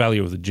 given the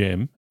value of the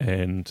gem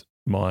and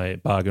my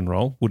bargain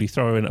roll, would he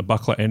throw in a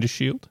buckler and a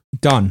shield?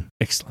 Done.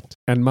 Excellent.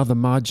 And Mother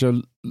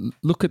Marja,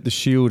 look at the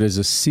shield as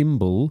a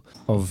symbol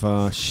of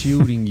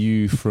shielding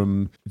you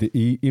from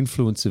the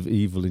influence of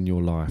evil in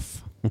your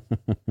life.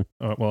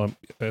 All right, well,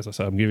 as I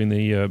say, I'm giving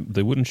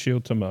the wooden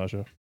shield to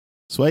Marja.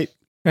 Sweet.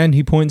 And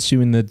he points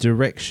you in the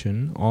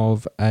direction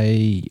of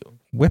a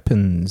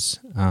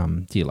weapons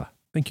dealer.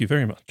 Thank you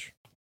very much.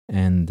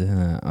 And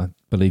I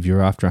believe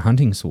you're after a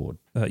hunting sword.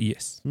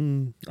 Yes.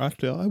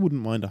 Actually, I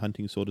wouldn't mind a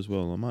hunting sword as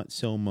well. I might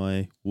sell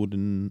my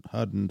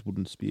hardened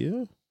wooden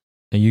spear.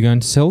 Are you going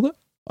to sell that?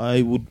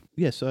 I would,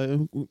 yes.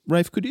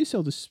 Rafe, could you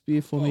sell the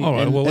spear for me? All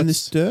right, well, and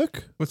this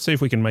dirk? Let's see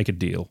if we can make a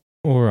deal.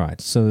 All right.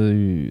 So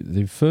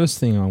the first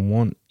thing I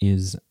want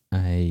is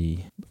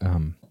a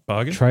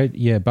Bargain? trade.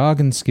 Yeah,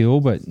 bargain skill,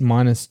 but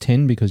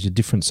 -10 because you're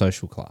different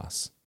social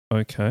class.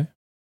 Okay.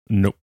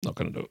 Nope, not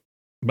going to do it.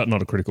 But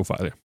not a critical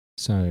failure.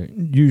 So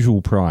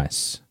usual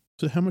price.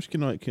 So how much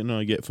can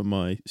I get for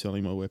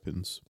selling my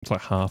weapons? It's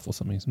like half or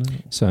something, isn't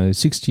it? So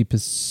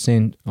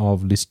 60%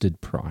 of listed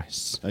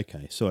price.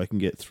 Okay, so I can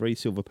get 3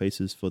 silver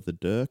pieces for the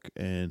dirk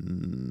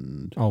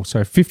and... Oh,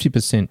 sorry,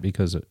 50%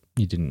 because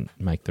you didn't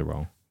make the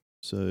roll.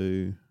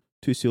 So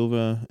 2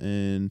 silver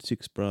and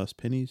 6 brass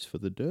pennies for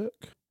the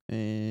dirk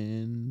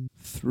and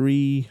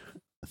 3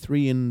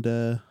 and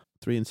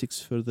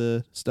 6 for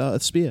the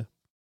spear.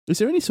 Is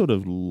there any sort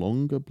of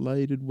longer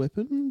bladed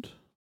weapon?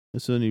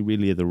 It's only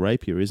really the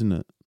rapier, isn't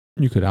it?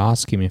 You could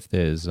ask him if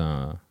there's...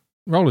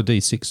 roll a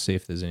d6, see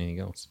if there's anything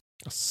else.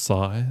 A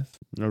scythe?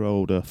 I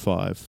rolled a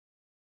 5.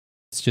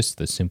 It's just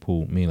the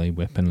simple melee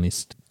weapon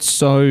list.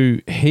 So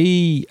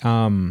he's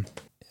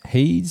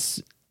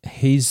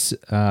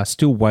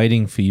still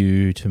waiting for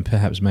you to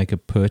perhaps make a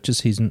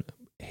purchase.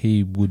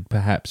 He would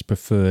perhaps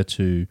prefer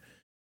to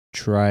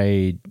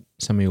trade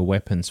some of your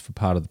weapons for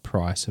part of the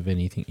price of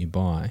anything you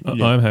buy.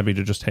 Yeah. I'm happy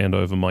to just hand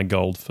over my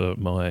gold for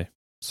my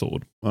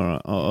sword. All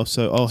right, I'll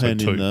So hand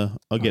in 2.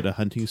 I'll get a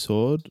hunting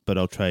sword, but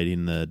I'll trade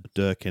in the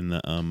dirk and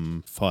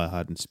the fire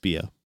hardened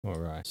spear. All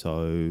right.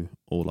 So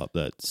all up,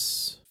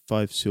 that's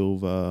 5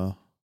 silver,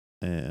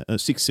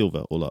 6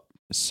 silver all up.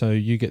 So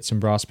you get some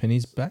brass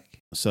pennies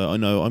back? So I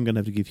know I'm going to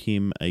have to give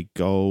him 1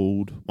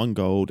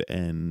 gold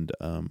and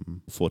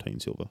 14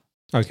 silver.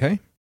 Okay.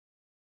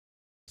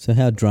 So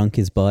how drunk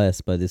is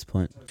Bias by this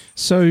point?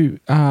 So,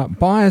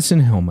 Bias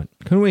and Helmet,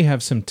 can we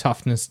have some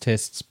toughness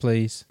tests,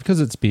 please?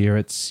 Because it's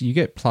beer, you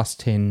get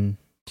 +10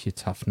 to your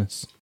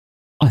toughness.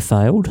 I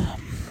failed.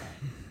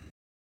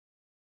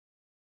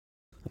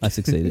 I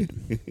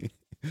succeeded.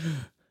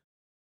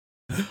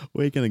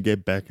 We're going to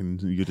get back and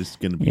you're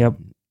just going to be Yep.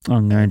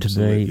 I'm going to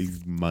absolutely be...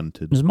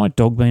 munted. Has my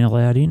dog been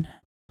allowed in?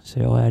 Is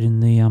he allowed in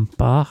the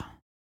bar?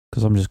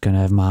 Because I'm just going to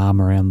have my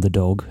arm around the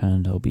dog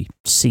and I'll be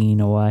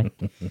singing away.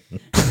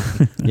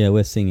 Yeah,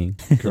 we're singing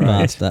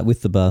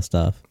with the bar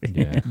staff.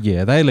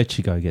 Yeah, they let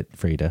you go get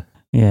Frida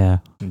Yeah.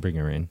 and bring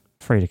her in.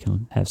 Frida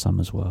can have some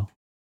as well.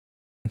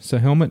 So,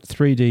 Helmet,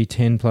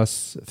 3d10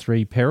 plus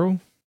 3 peril,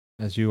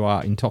 as you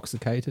are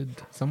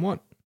intoxicated somewhat.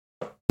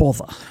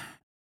 Bother.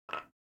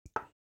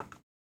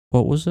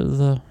 What was it?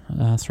 The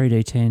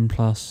 3d10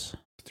 plus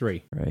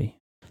 3. 3.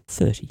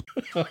 30.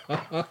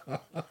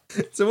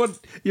 So what?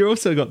 You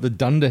also got the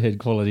dunderhead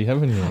quality,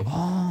 haven't you?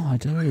 Oh, I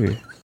do.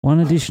 1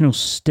 additional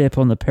step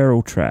on the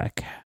peril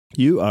track.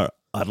 You are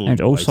utterly And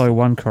also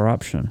 1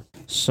 corruption.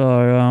 So,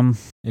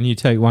 And you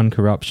take 1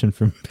 corruption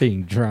from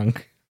being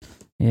drunk.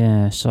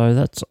 yeah, so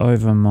that's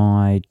over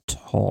my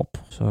top.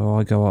 So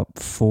I go up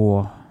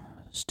 4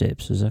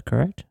 steps, is that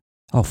correct?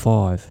 Oh,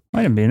 5.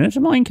 Wait a minute,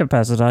 am I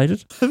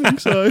incapacitated? I think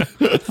so.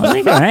 I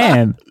think I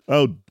am.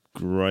 Oh,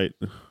 great.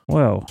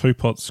 Well,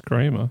 2-pot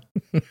screamer.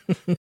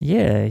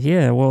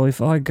 yeah. Well,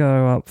 if I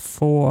go up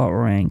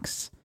 4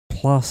 ranks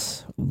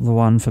plus the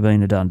 1 for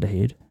being a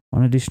dunderhead,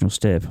 1 additional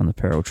step on the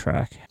peril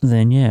track,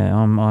 then yeah,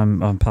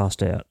 I'm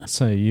passed out.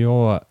 So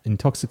you're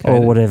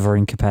intoxicated. Or whatever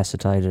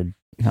incapacitated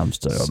comes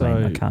to. So I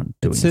mean, I can't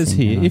do it says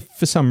anything, here, you know. if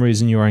for some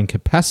reason you are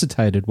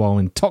incapacitated while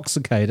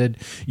intoxicated,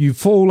 you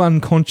fall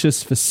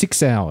unconscious for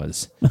 6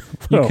 hours. You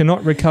Well-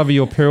 cannot recover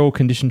your peril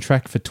condition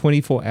track for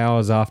 24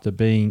 hours after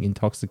being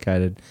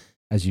intoxicated,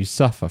 as you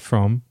suffer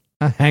from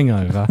a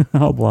hangover.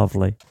 Oh,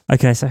 lovely.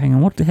 Okay, so hang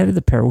on. How did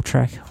the peril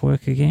track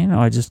work again?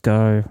 I just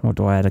go, what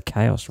do I add, a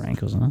chaos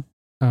rank or something?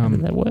 How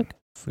did that work?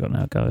 forgotten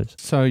how it goes.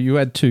 So you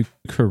add to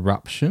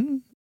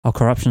corruption. Oh,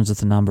 corruption's at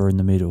the number in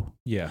the middle.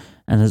 Yeah.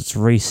 And it's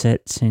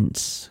reset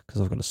since,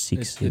 because I've got a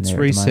 6 in It's there.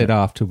 reset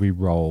after we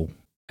roll.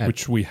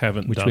 Which we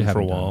haven't Which done we for a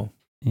haven't while.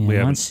 Yeah, We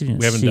mine's sitting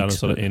haven't, at we haven't done a 6,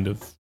 sort of but- end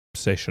of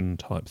session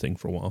type thing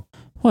for a while.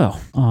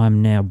 Well,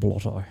 I'm now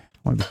blotto.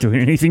 Won't be doing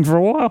anything for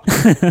a while.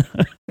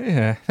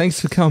 Yeah, thanks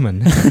for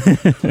coming.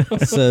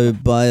 So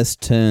Bias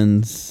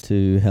turns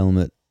to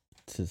Helmet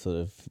to sort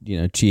of,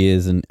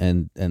 cheers and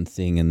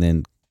sing, and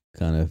then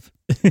kind of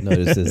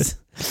notices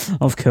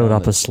I've curled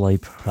up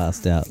asleep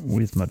passed out.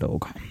 with my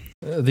dog.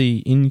 The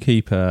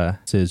innkeeper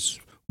says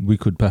we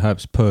could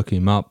perhaps perk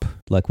him up.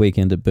 Like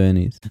Weekend at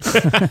Bernie's.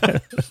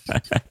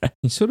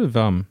 He sort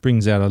of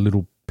brings out a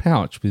little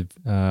pouch with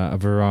a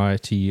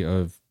variety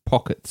of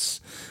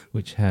pockets,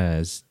 which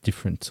has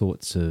different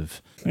sorts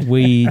of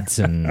weeds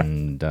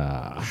and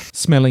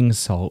smelling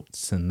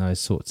salts and those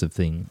sorts of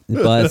things.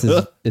 Bias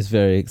is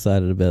very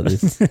excited about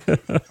this.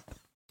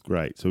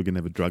 Great. So we're going to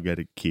have a drug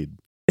addict kid.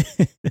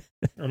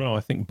 Oh no,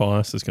 I think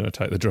Bias is going to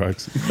take the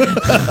drugs.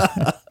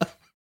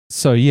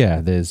 So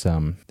yeah, there's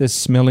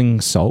smelling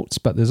salts,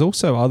 but there's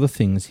also other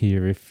things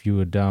here if you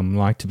would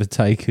like to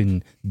partake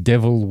in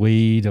devil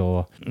weed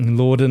or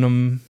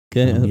laudanum.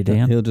 Okay, You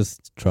down? he'll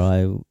just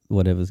try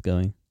whatever's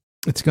going.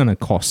 It's going to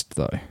cost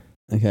though.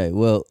 Okay,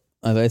 well,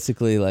 I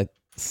basically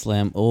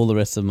slam all the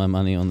rest of my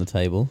money on the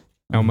table.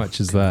 How much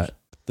is that?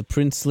 The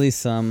princely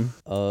sum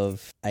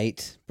of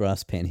 8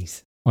 brass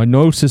pennies. I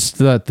noticed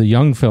that the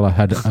young fella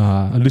had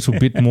a little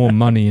bit more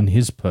money in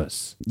his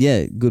purse.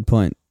 Yeah, good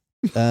point.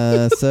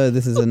 So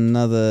this is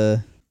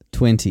another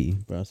 20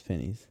 brass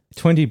pennies.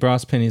 20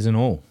 brass pennies in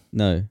all.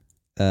 No,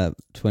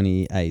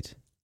 28.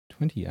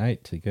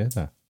 28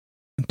 together.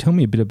 Tell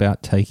me a bit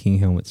about taking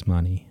Helmet's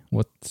money.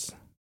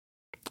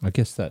 I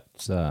guess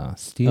that's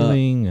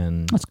stealing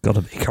and... That's got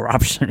to be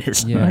corruption,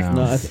 isn't Yeah. it?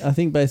 No, I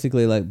think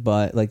basically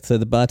so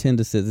the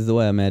bartender says, this is the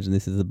way I imagine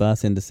this is, the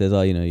bartender says,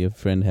 oh, your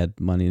friend had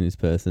money in his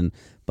purse, and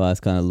Bias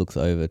kind of looks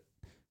over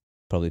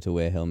probably to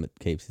where Helmet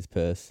keeps his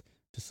purse,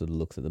 just sort of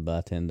looks at the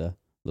bartender,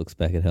 looks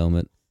back at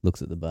Helmet,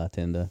 looks at the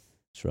bartender,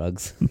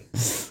 shrugs.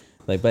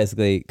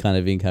 Basically kind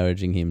of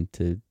encouraging him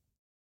to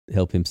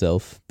help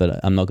himself, but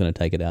I'm not going to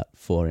take it out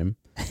for him.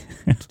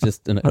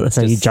 Just That's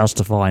how you're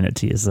justifying it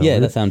to yourself. yeah,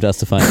 that's how I'm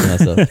justifying it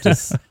to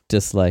myself.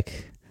 just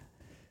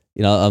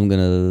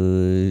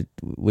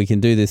we can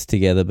do this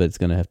together, but it's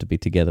going to have to be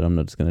together. I'm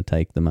not just going to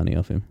take the money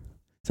off him.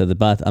 So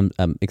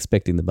I'm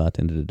expecting the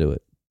bartender to do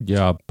it.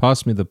 Yeah,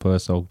 pass me the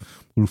purse. We'll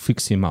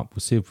fix him up.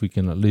 We'll see if we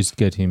can at least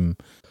get him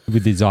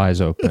with his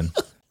eyes open.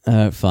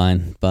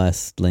 Fine.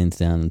 Bias leans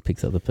down and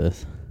picks up the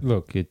purse.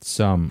 Look, it's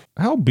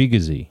how big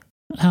is he?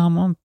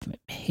 I'm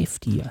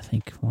hefty, I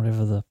think,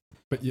 whatever the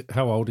But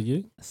how old are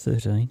you?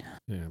 13.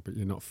 Yeah, but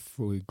you're not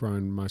fully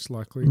grown, most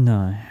likely.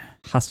 No.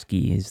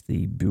 Husky is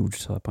the build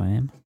type I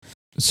am.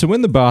 So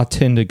when the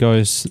bartender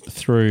goes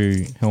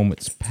through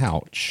Helmet's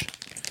pouch,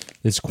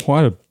 there's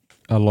quite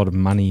a lot of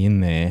money in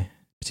there,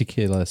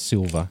 particular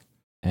silver,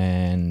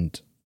 and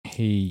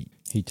he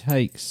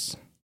takes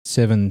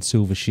 7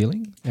 silver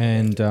shilling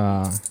and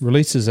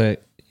releases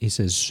he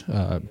says,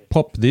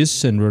 pop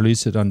this and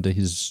release it under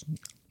his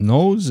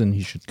nose and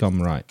he should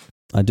come right.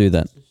 I do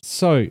that.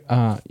 So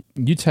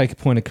you take a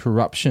point of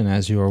corruption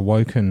as you're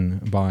awoken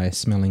by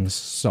smelling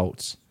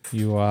salts.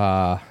 You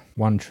are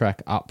 1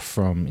 track up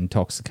from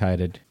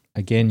intoxicated.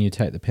 Again, you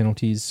take the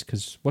penalties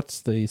because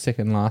what's the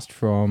second last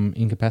from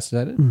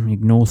incapacitated?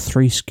 Ignore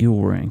 3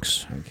 skill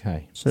ranks.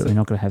 Okay. Certainly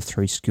not going to have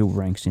 3 skill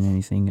ranks in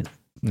anything at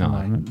the No.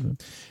 moment.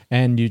 But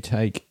And you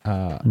take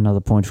another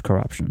point of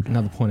corruption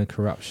another point of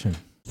corruption.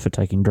 for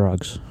taking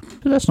drugs.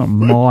 But that's not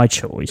my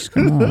choice.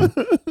 Come on.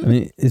 I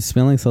mean, is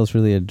smelling salts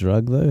really a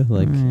drug though?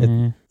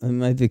 Yeah.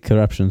 Maybe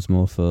corruption's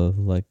more for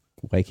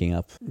waking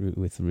up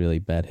with a really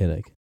bad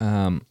headache.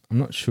 I'm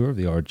not sure of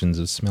the origins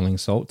of smelling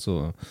salts,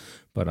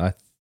 but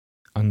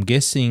I'm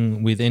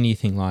guessing with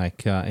anything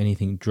like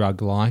anything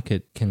drug-like,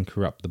 it can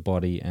corrupt the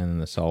body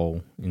and the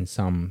soul in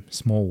some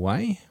small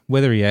way.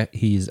 Whether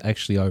he is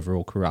actually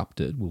overall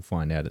corrupted, we'll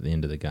find out at the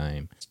end of the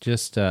game. It's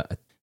just a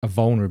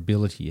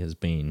vulnerability has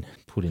been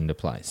put into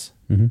place.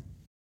 Mm-hmm.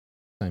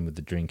 Same with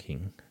the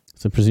drinking.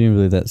 So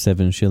presumably that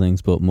 7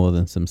 shillings bought more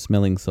than some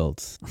smelling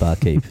salts,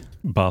 barkeep.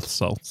 Bath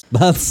salts.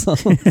 Bath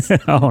salts.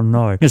 Oh,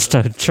 no. Just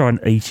to try and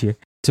eat you.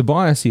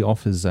 Tobias, he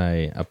offers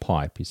a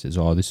pipe. He says,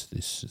 "Oh, this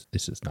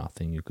is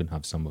nothing. You can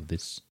have some of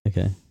this."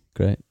 Okay,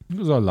 great.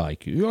 Because I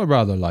like you. I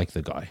rather like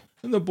the guy.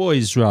 And the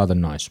boy's rather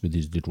nice with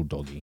his little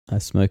doggy. I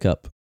smoke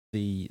up.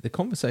 The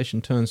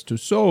conversation turns to,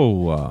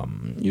 so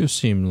you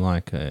seem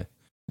like a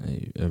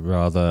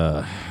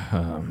rather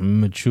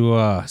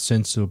mature,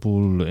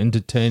 sensible,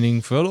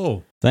 entertaining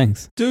fellow.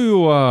 Thanks.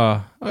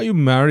 Are you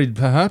married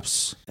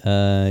perhaps?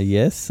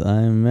 Yes,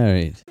 I'm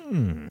married.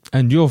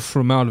 And you're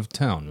from out of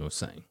town, you're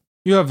saying?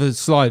 You have a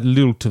slight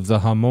lilt of the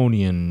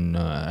Harmonian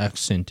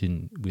accent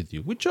with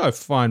you, which I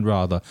find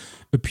rather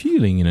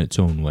appealing in its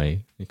own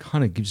way. It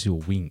kind of gives you a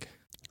wink.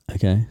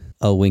 Okay,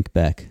 I'll wink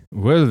back.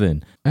 Well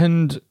then,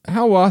 and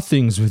how are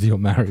things with your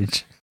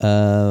marriage?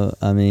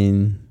 I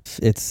mean,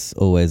 it's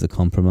always a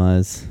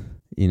compromise.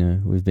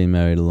 we've been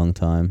married a long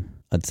time.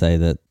 I'd say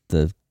that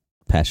the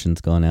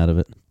passion's gone out of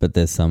it, but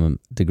there's some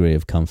degree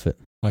of comfort.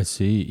 I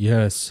see,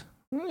 yes.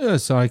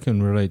 Yes, I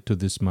can relate to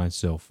this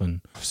myself.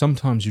 And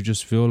sometimes you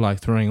just feel like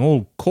throwing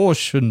all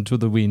caution to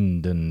the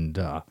wind and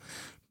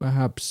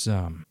perhaps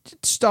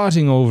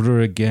starting over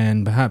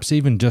again, perhaps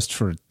even just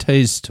for a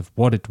taste of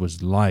what it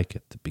was like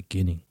at the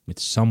beginning with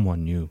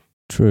someone new.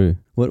 True.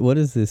 What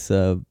is this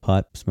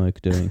pipe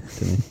smoke doing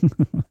to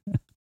me?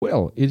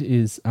 Well, it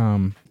is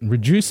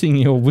reducing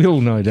your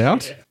will, no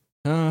doubt.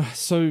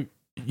 So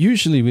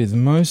usually with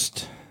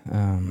most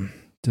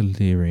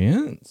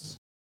deliriants,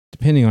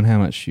 depending on how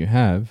much you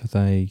have,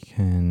 they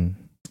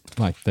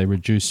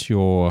reduce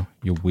your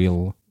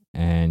will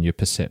and your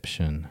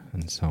perception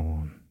and so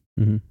on.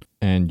 Mm-hmm.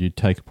 And you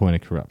take a point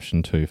of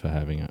corruption too for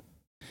having it.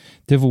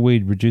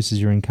 Devilweed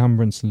reduces your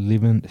encumbrance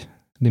limit,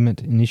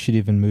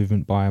 initiative and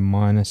movement by a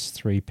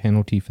 -3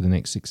 penalty for the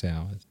next 6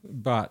 hours.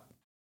 But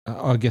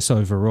I guess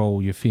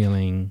overall you're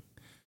feeling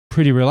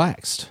pretty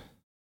relaxed.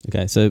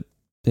 Okay, so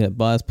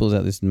Bias pulls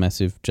out this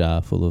massive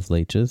jar full of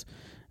leeches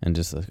and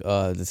just like,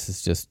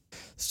 it's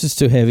just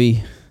too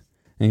heavy.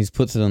 And he just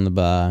puts it on the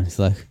bar and he's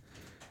like,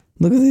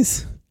 look at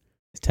this.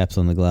 He taps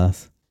on the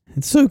glass.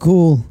 It's so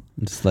cool.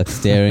 And just like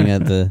staring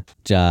at the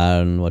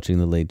jar and watching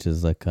the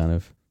leeches like kind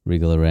of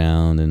wriggle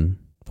around and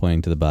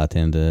pointing to the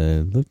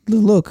bartender.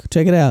 Look,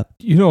 check it out.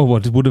 You know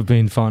what would have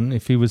been fun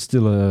if he was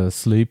still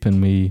asleep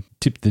and we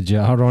tipped the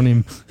jar on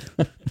him.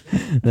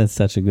 That's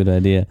such a good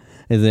idea.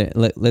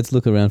 Let's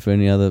look around for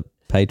any other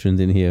patrons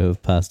in here who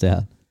have passed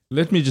out.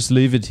 Let me just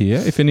leave it here.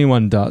 If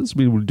anyone does,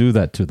 we will do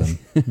that to them.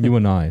 You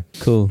and I.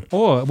 Cool.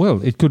 Or,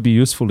 well, it could be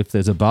useful if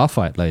there's a bar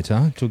fight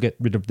later to get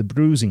rid of the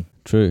bruising.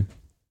 True.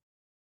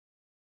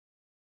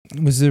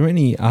 Was there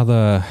any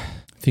other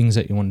things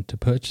that you wanted to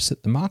purchase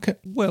at the market?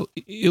 Well,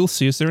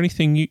 Ilse, is there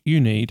anything you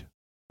need?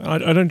 I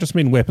don't just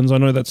mean weapons. I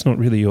know that's not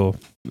really your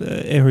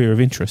area of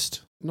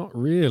interest. Not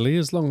really,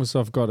 as long as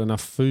I've got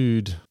enough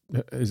food.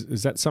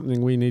 Is that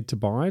something we need to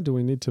buy? Do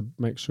we need to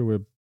make sure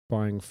we're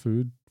buying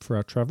food for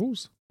our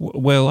travels?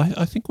 Well,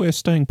 I think we're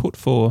staying put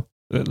for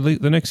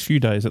the next few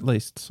days at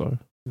least. So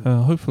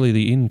hopefully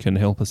the inn can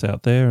help us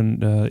out there.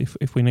 And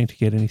if we need to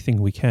get anything,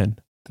 we can.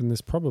 Then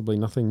there's probably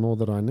nothing more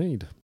that I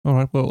need. All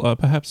right. Well,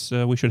 perhaps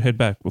we should head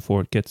back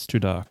before it gets too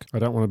dark. I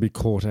don't want to be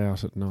caught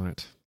out at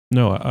night.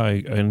 No,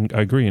 I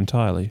agree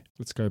entirely.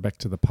 Let's go back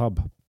to the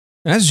pub.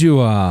 As you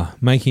are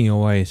making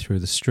your way through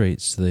the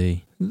streets,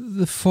 the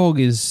fog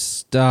is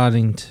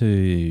starting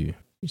to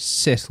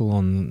settle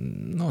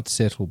on, not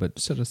settle, but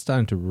sort of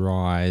starting to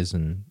rise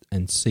and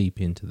seep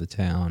into the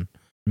town.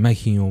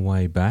 Making your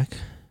way back,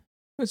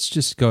 let's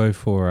just go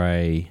for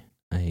a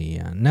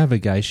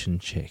navigation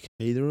check.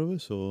 Either of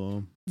us,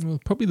 or Well,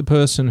 probably the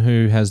person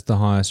who has the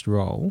highest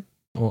roll,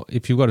 or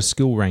if you've got a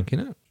skill rank in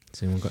it.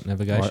 Has anyone got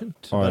navigation?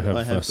 I have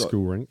got- a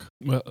skill rank.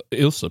 Well,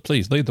 Ilse,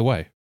 please lead the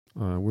way.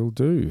 I will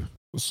do.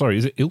 Sorry,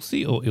 is it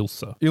Ilse or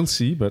Ilsa?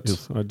 Ilse, but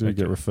Ilse, I do okay.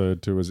 get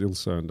referred to as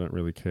Ilsa and don't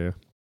really care.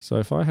 So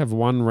if I have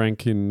 1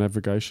 rank in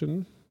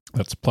navigation,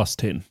 That's plus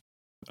 10.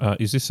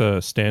 Is this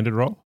a standard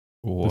roll?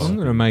 Or I'm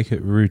going to make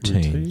it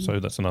routine. Routine? so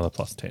that's another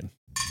plus 10.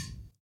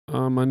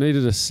 I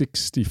needed a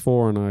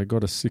 64 and I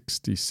got a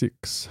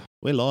 66.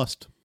 we're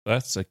lost.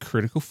 That's a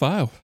critical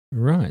fail.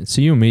 Right,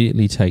 so you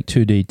immediately take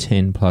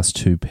 2d10 plus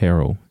 2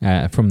 peril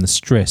from the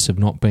stress of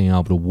not being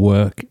able to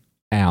work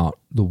out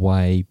the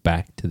way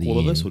back to the All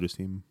inn. of us, or just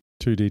him?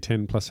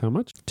 2d10 plus how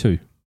much? 2.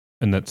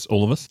 And that's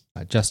all of us?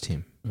 Just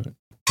him.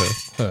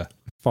 Her.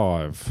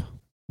 5,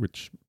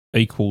 which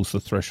Equals the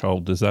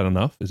threshold. Is that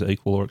enough? Is it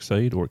equal or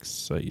exceed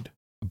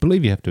I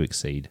believe you have to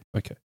exceed.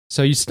 Okay.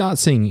 So you start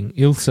seeing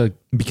Ilsa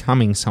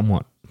becoming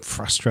somewhat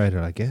frustrated,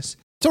 I guess.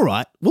 It's all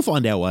right. We'll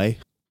find our way.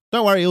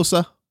 Don't worry,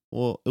 Ilsa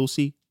or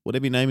Ilse,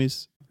 whatever your name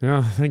is.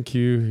 yeah, thank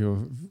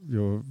you.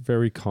 You're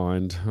very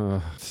kind.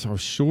 I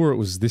was sure it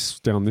was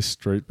down this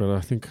street, but I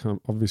think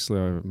obviously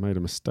I made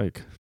a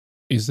mistake.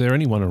 Is there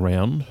anyone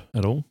around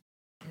at all?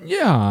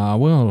 Yeah,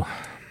 well,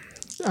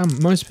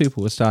 most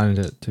people are starting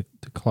to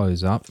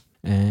close up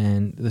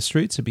and the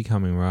streets are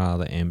becoming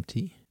rather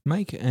empty.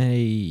 Make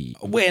a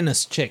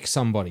awareness check,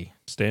 somebody.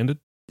 Standard?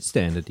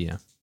 Standard, yeah.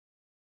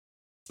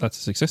 That's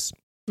a success.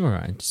 All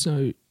right,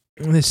 so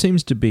there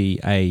seems to be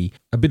a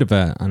bit of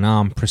an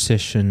armed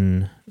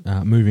procession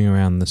moving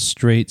around the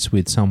streets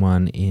with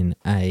someone in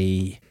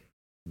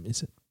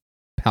is it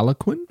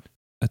palanquin?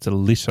 That's a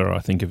litter, I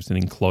think, if it's an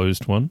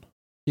enclosed one.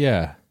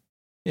 Yeah.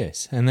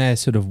 Yes, and they're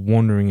sort of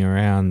wandering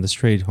around the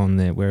street on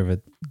their wherever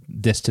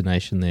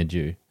destination they're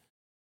due.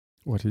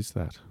 What is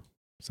that?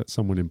 Is that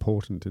someone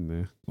important in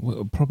there?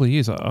 Well, it probably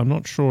is. I'm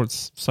not sure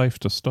it's safe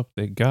to stop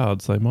their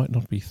guards. They might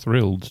not be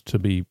thrilled to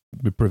be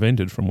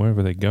prevented from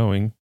wherever they're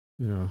going.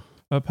 Yeah.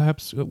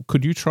 Perhaps,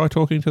 could you try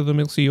talking to them,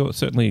 Ilse? You're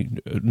certainly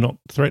not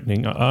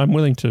threatening. I'm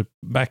willing to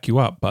back you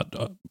up, but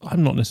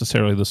I'm not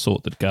necessarily the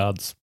sort that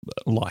guards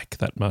like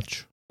that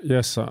much.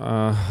 Yes,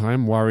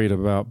 I'm worried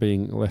about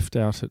being left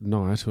out at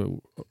night.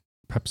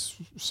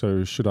 perhaps,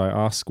 so should I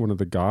ask one of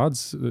the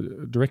guards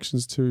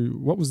directions to,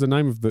 what was the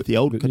name of The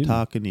old inn?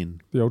 Katarkan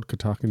Inn. The old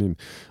Katarkan Inn.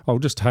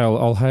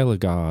 I'll hail a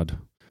guard.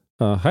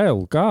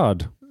 Hail,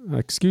 guard.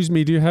 Excuse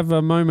me, do you have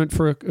a moment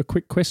for a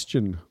quick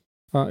question?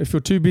 If you're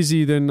too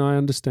busy, then I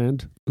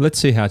understand. Let's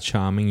see how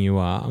charming you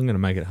are. I'm going to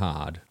make it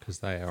hard because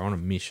they are on a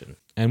mission.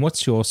 And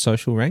what's your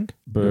social rank?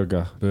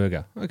 Burger.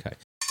 Burger. Okay.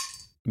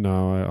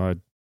 No,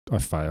 I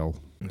fail.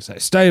 So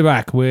stay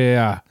back.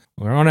 We're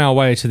on our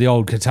way to the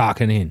old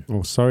Katarkan Inn.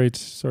 Oh, sorry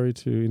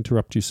to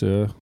interrupt you,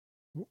 sir.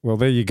 Well,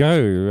 there you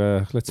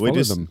go. Let's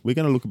follow them. We're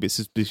going to look a bit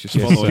suspicious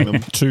Yes, following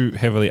them. two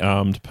heavily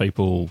armed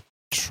people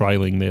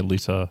trailing their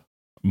litter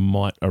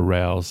might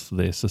arouse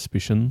their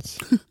suspicions.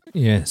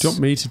 Yes. Do you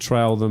want me to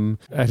trail them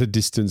at a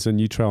distance and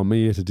you trail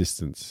me at a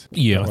distance?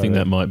 Yeah, I think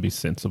that Well, might be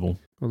sensible.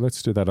 Well,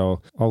 let's do that.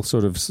 I'll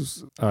sort of,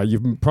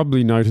 you've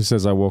probably noticed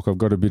as I walk, I've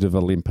got a bit of a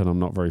limp and I'm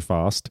not very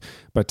fast,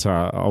 but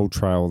I'll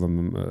trail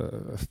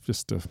them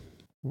just a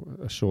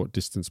short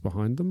distance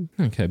behind them.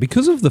 Okay.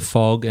 Because of the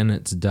fog and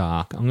it's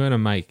dark, I'm going to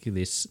make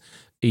this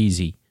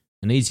easy.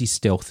 An easy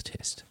stealth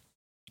test.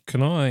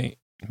 Can I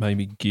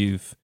maybe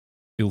give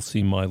Ilse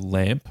my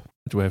lamp?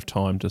 Do we have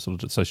time to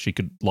sort of, so she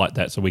could light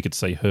that so we could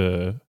see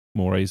her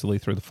more easily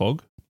through the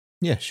fog?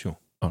 Yeah, sure.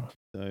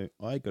 So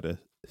I got a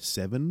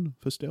 7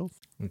 for stealth.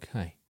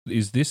 Okay.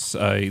 Is this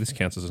this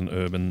counts as an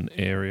urban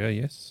area,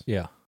 yes?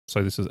 Yeah.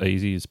 So this is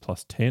easy, is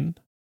plus 10.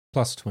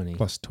 Plus 20.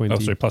 Plus 20. Oh,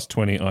 sorry, plus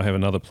 20. I have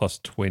another plus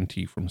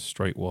 20 from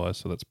Streetwise,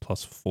 so that's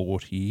plus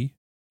 40.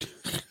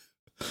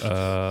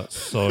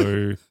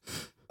 So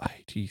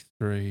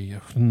 83,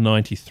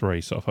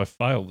 93. So if I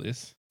fail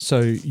this...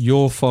 So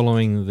you're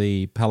following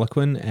the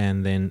palanquin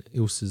and then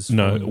Ilse's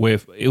No, following...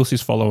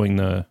 Ilse's following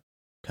the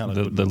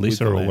With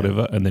litter or lamp.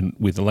 whatever, and then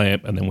with the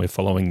lamp, and then we're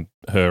following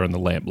her and the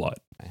lamplight.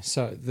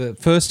 So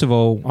first of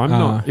all... I'm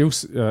not.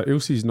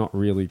 Ilse's not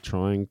really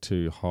trying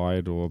to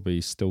hide or be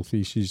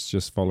stealthy. She's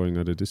just following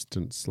at a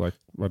distance. Like,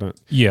 I don't.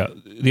 Yeah,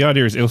 the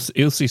idea is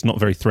Ilse's not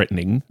very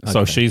threatening, so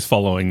Okay. she's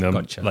following them.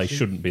 Gotcha. They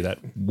shouldn't be that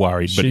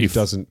worried. But She if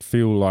doesn't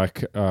feel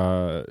like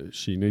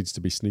she needs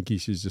to be sneaky.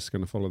 She's just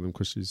going to follow them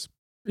because she's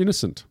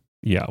innocent.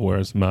 yeah,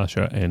 whereas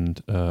Marsha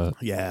and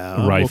Yeah.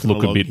 I'm Rafe walking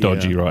look a along bit here.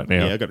 dodgy right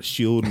now. Yeah, I got a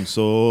shield and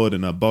sword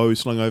and a bow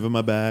slung over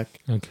my back.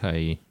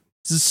 Okay.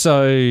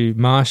 So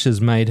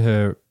Marsha's made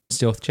her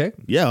stealth check.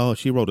 Yeah,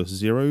 she rolled a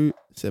 0-7.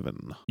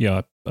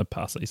 Yeah, I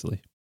pass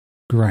easily.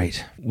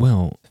 Great.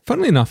 Well,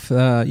 funnily enough,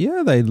 they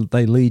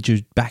lead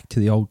you back to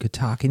the old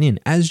Katarkan Inn.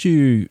 As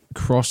you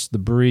cross the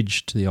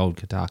bridge to the old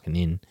Katarkan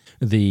Inn,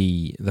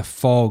 the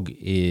fog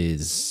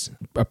is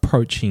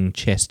approaching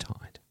chest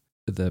height.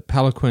 The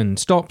palanquin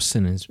stops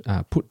and is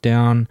put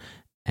down,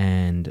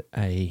 and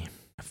a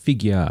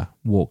figure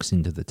walks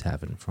into the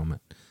tavern from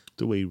it.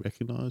 Do we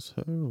recognise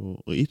her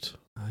or it?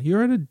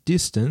 You're at a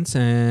distance,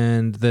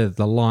 and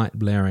the light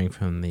blaring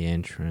from the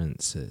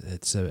entrance,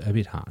 it's a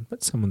bit hard.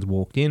 But someone's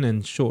walked in,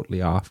 and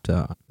shortly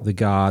after, the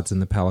guards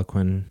and the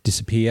palanquin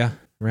disappear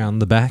around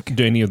the back.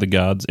 Do any of the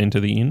guards enter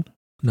the inn?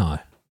 No.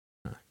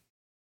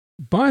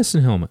 Bias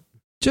and Helmet,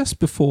 just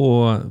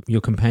before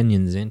your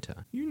companions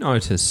enter, you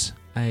notice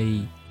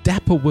a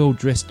dapper,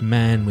 well-dressed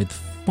man with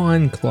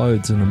fine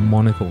clothes and a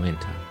monocle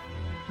enter.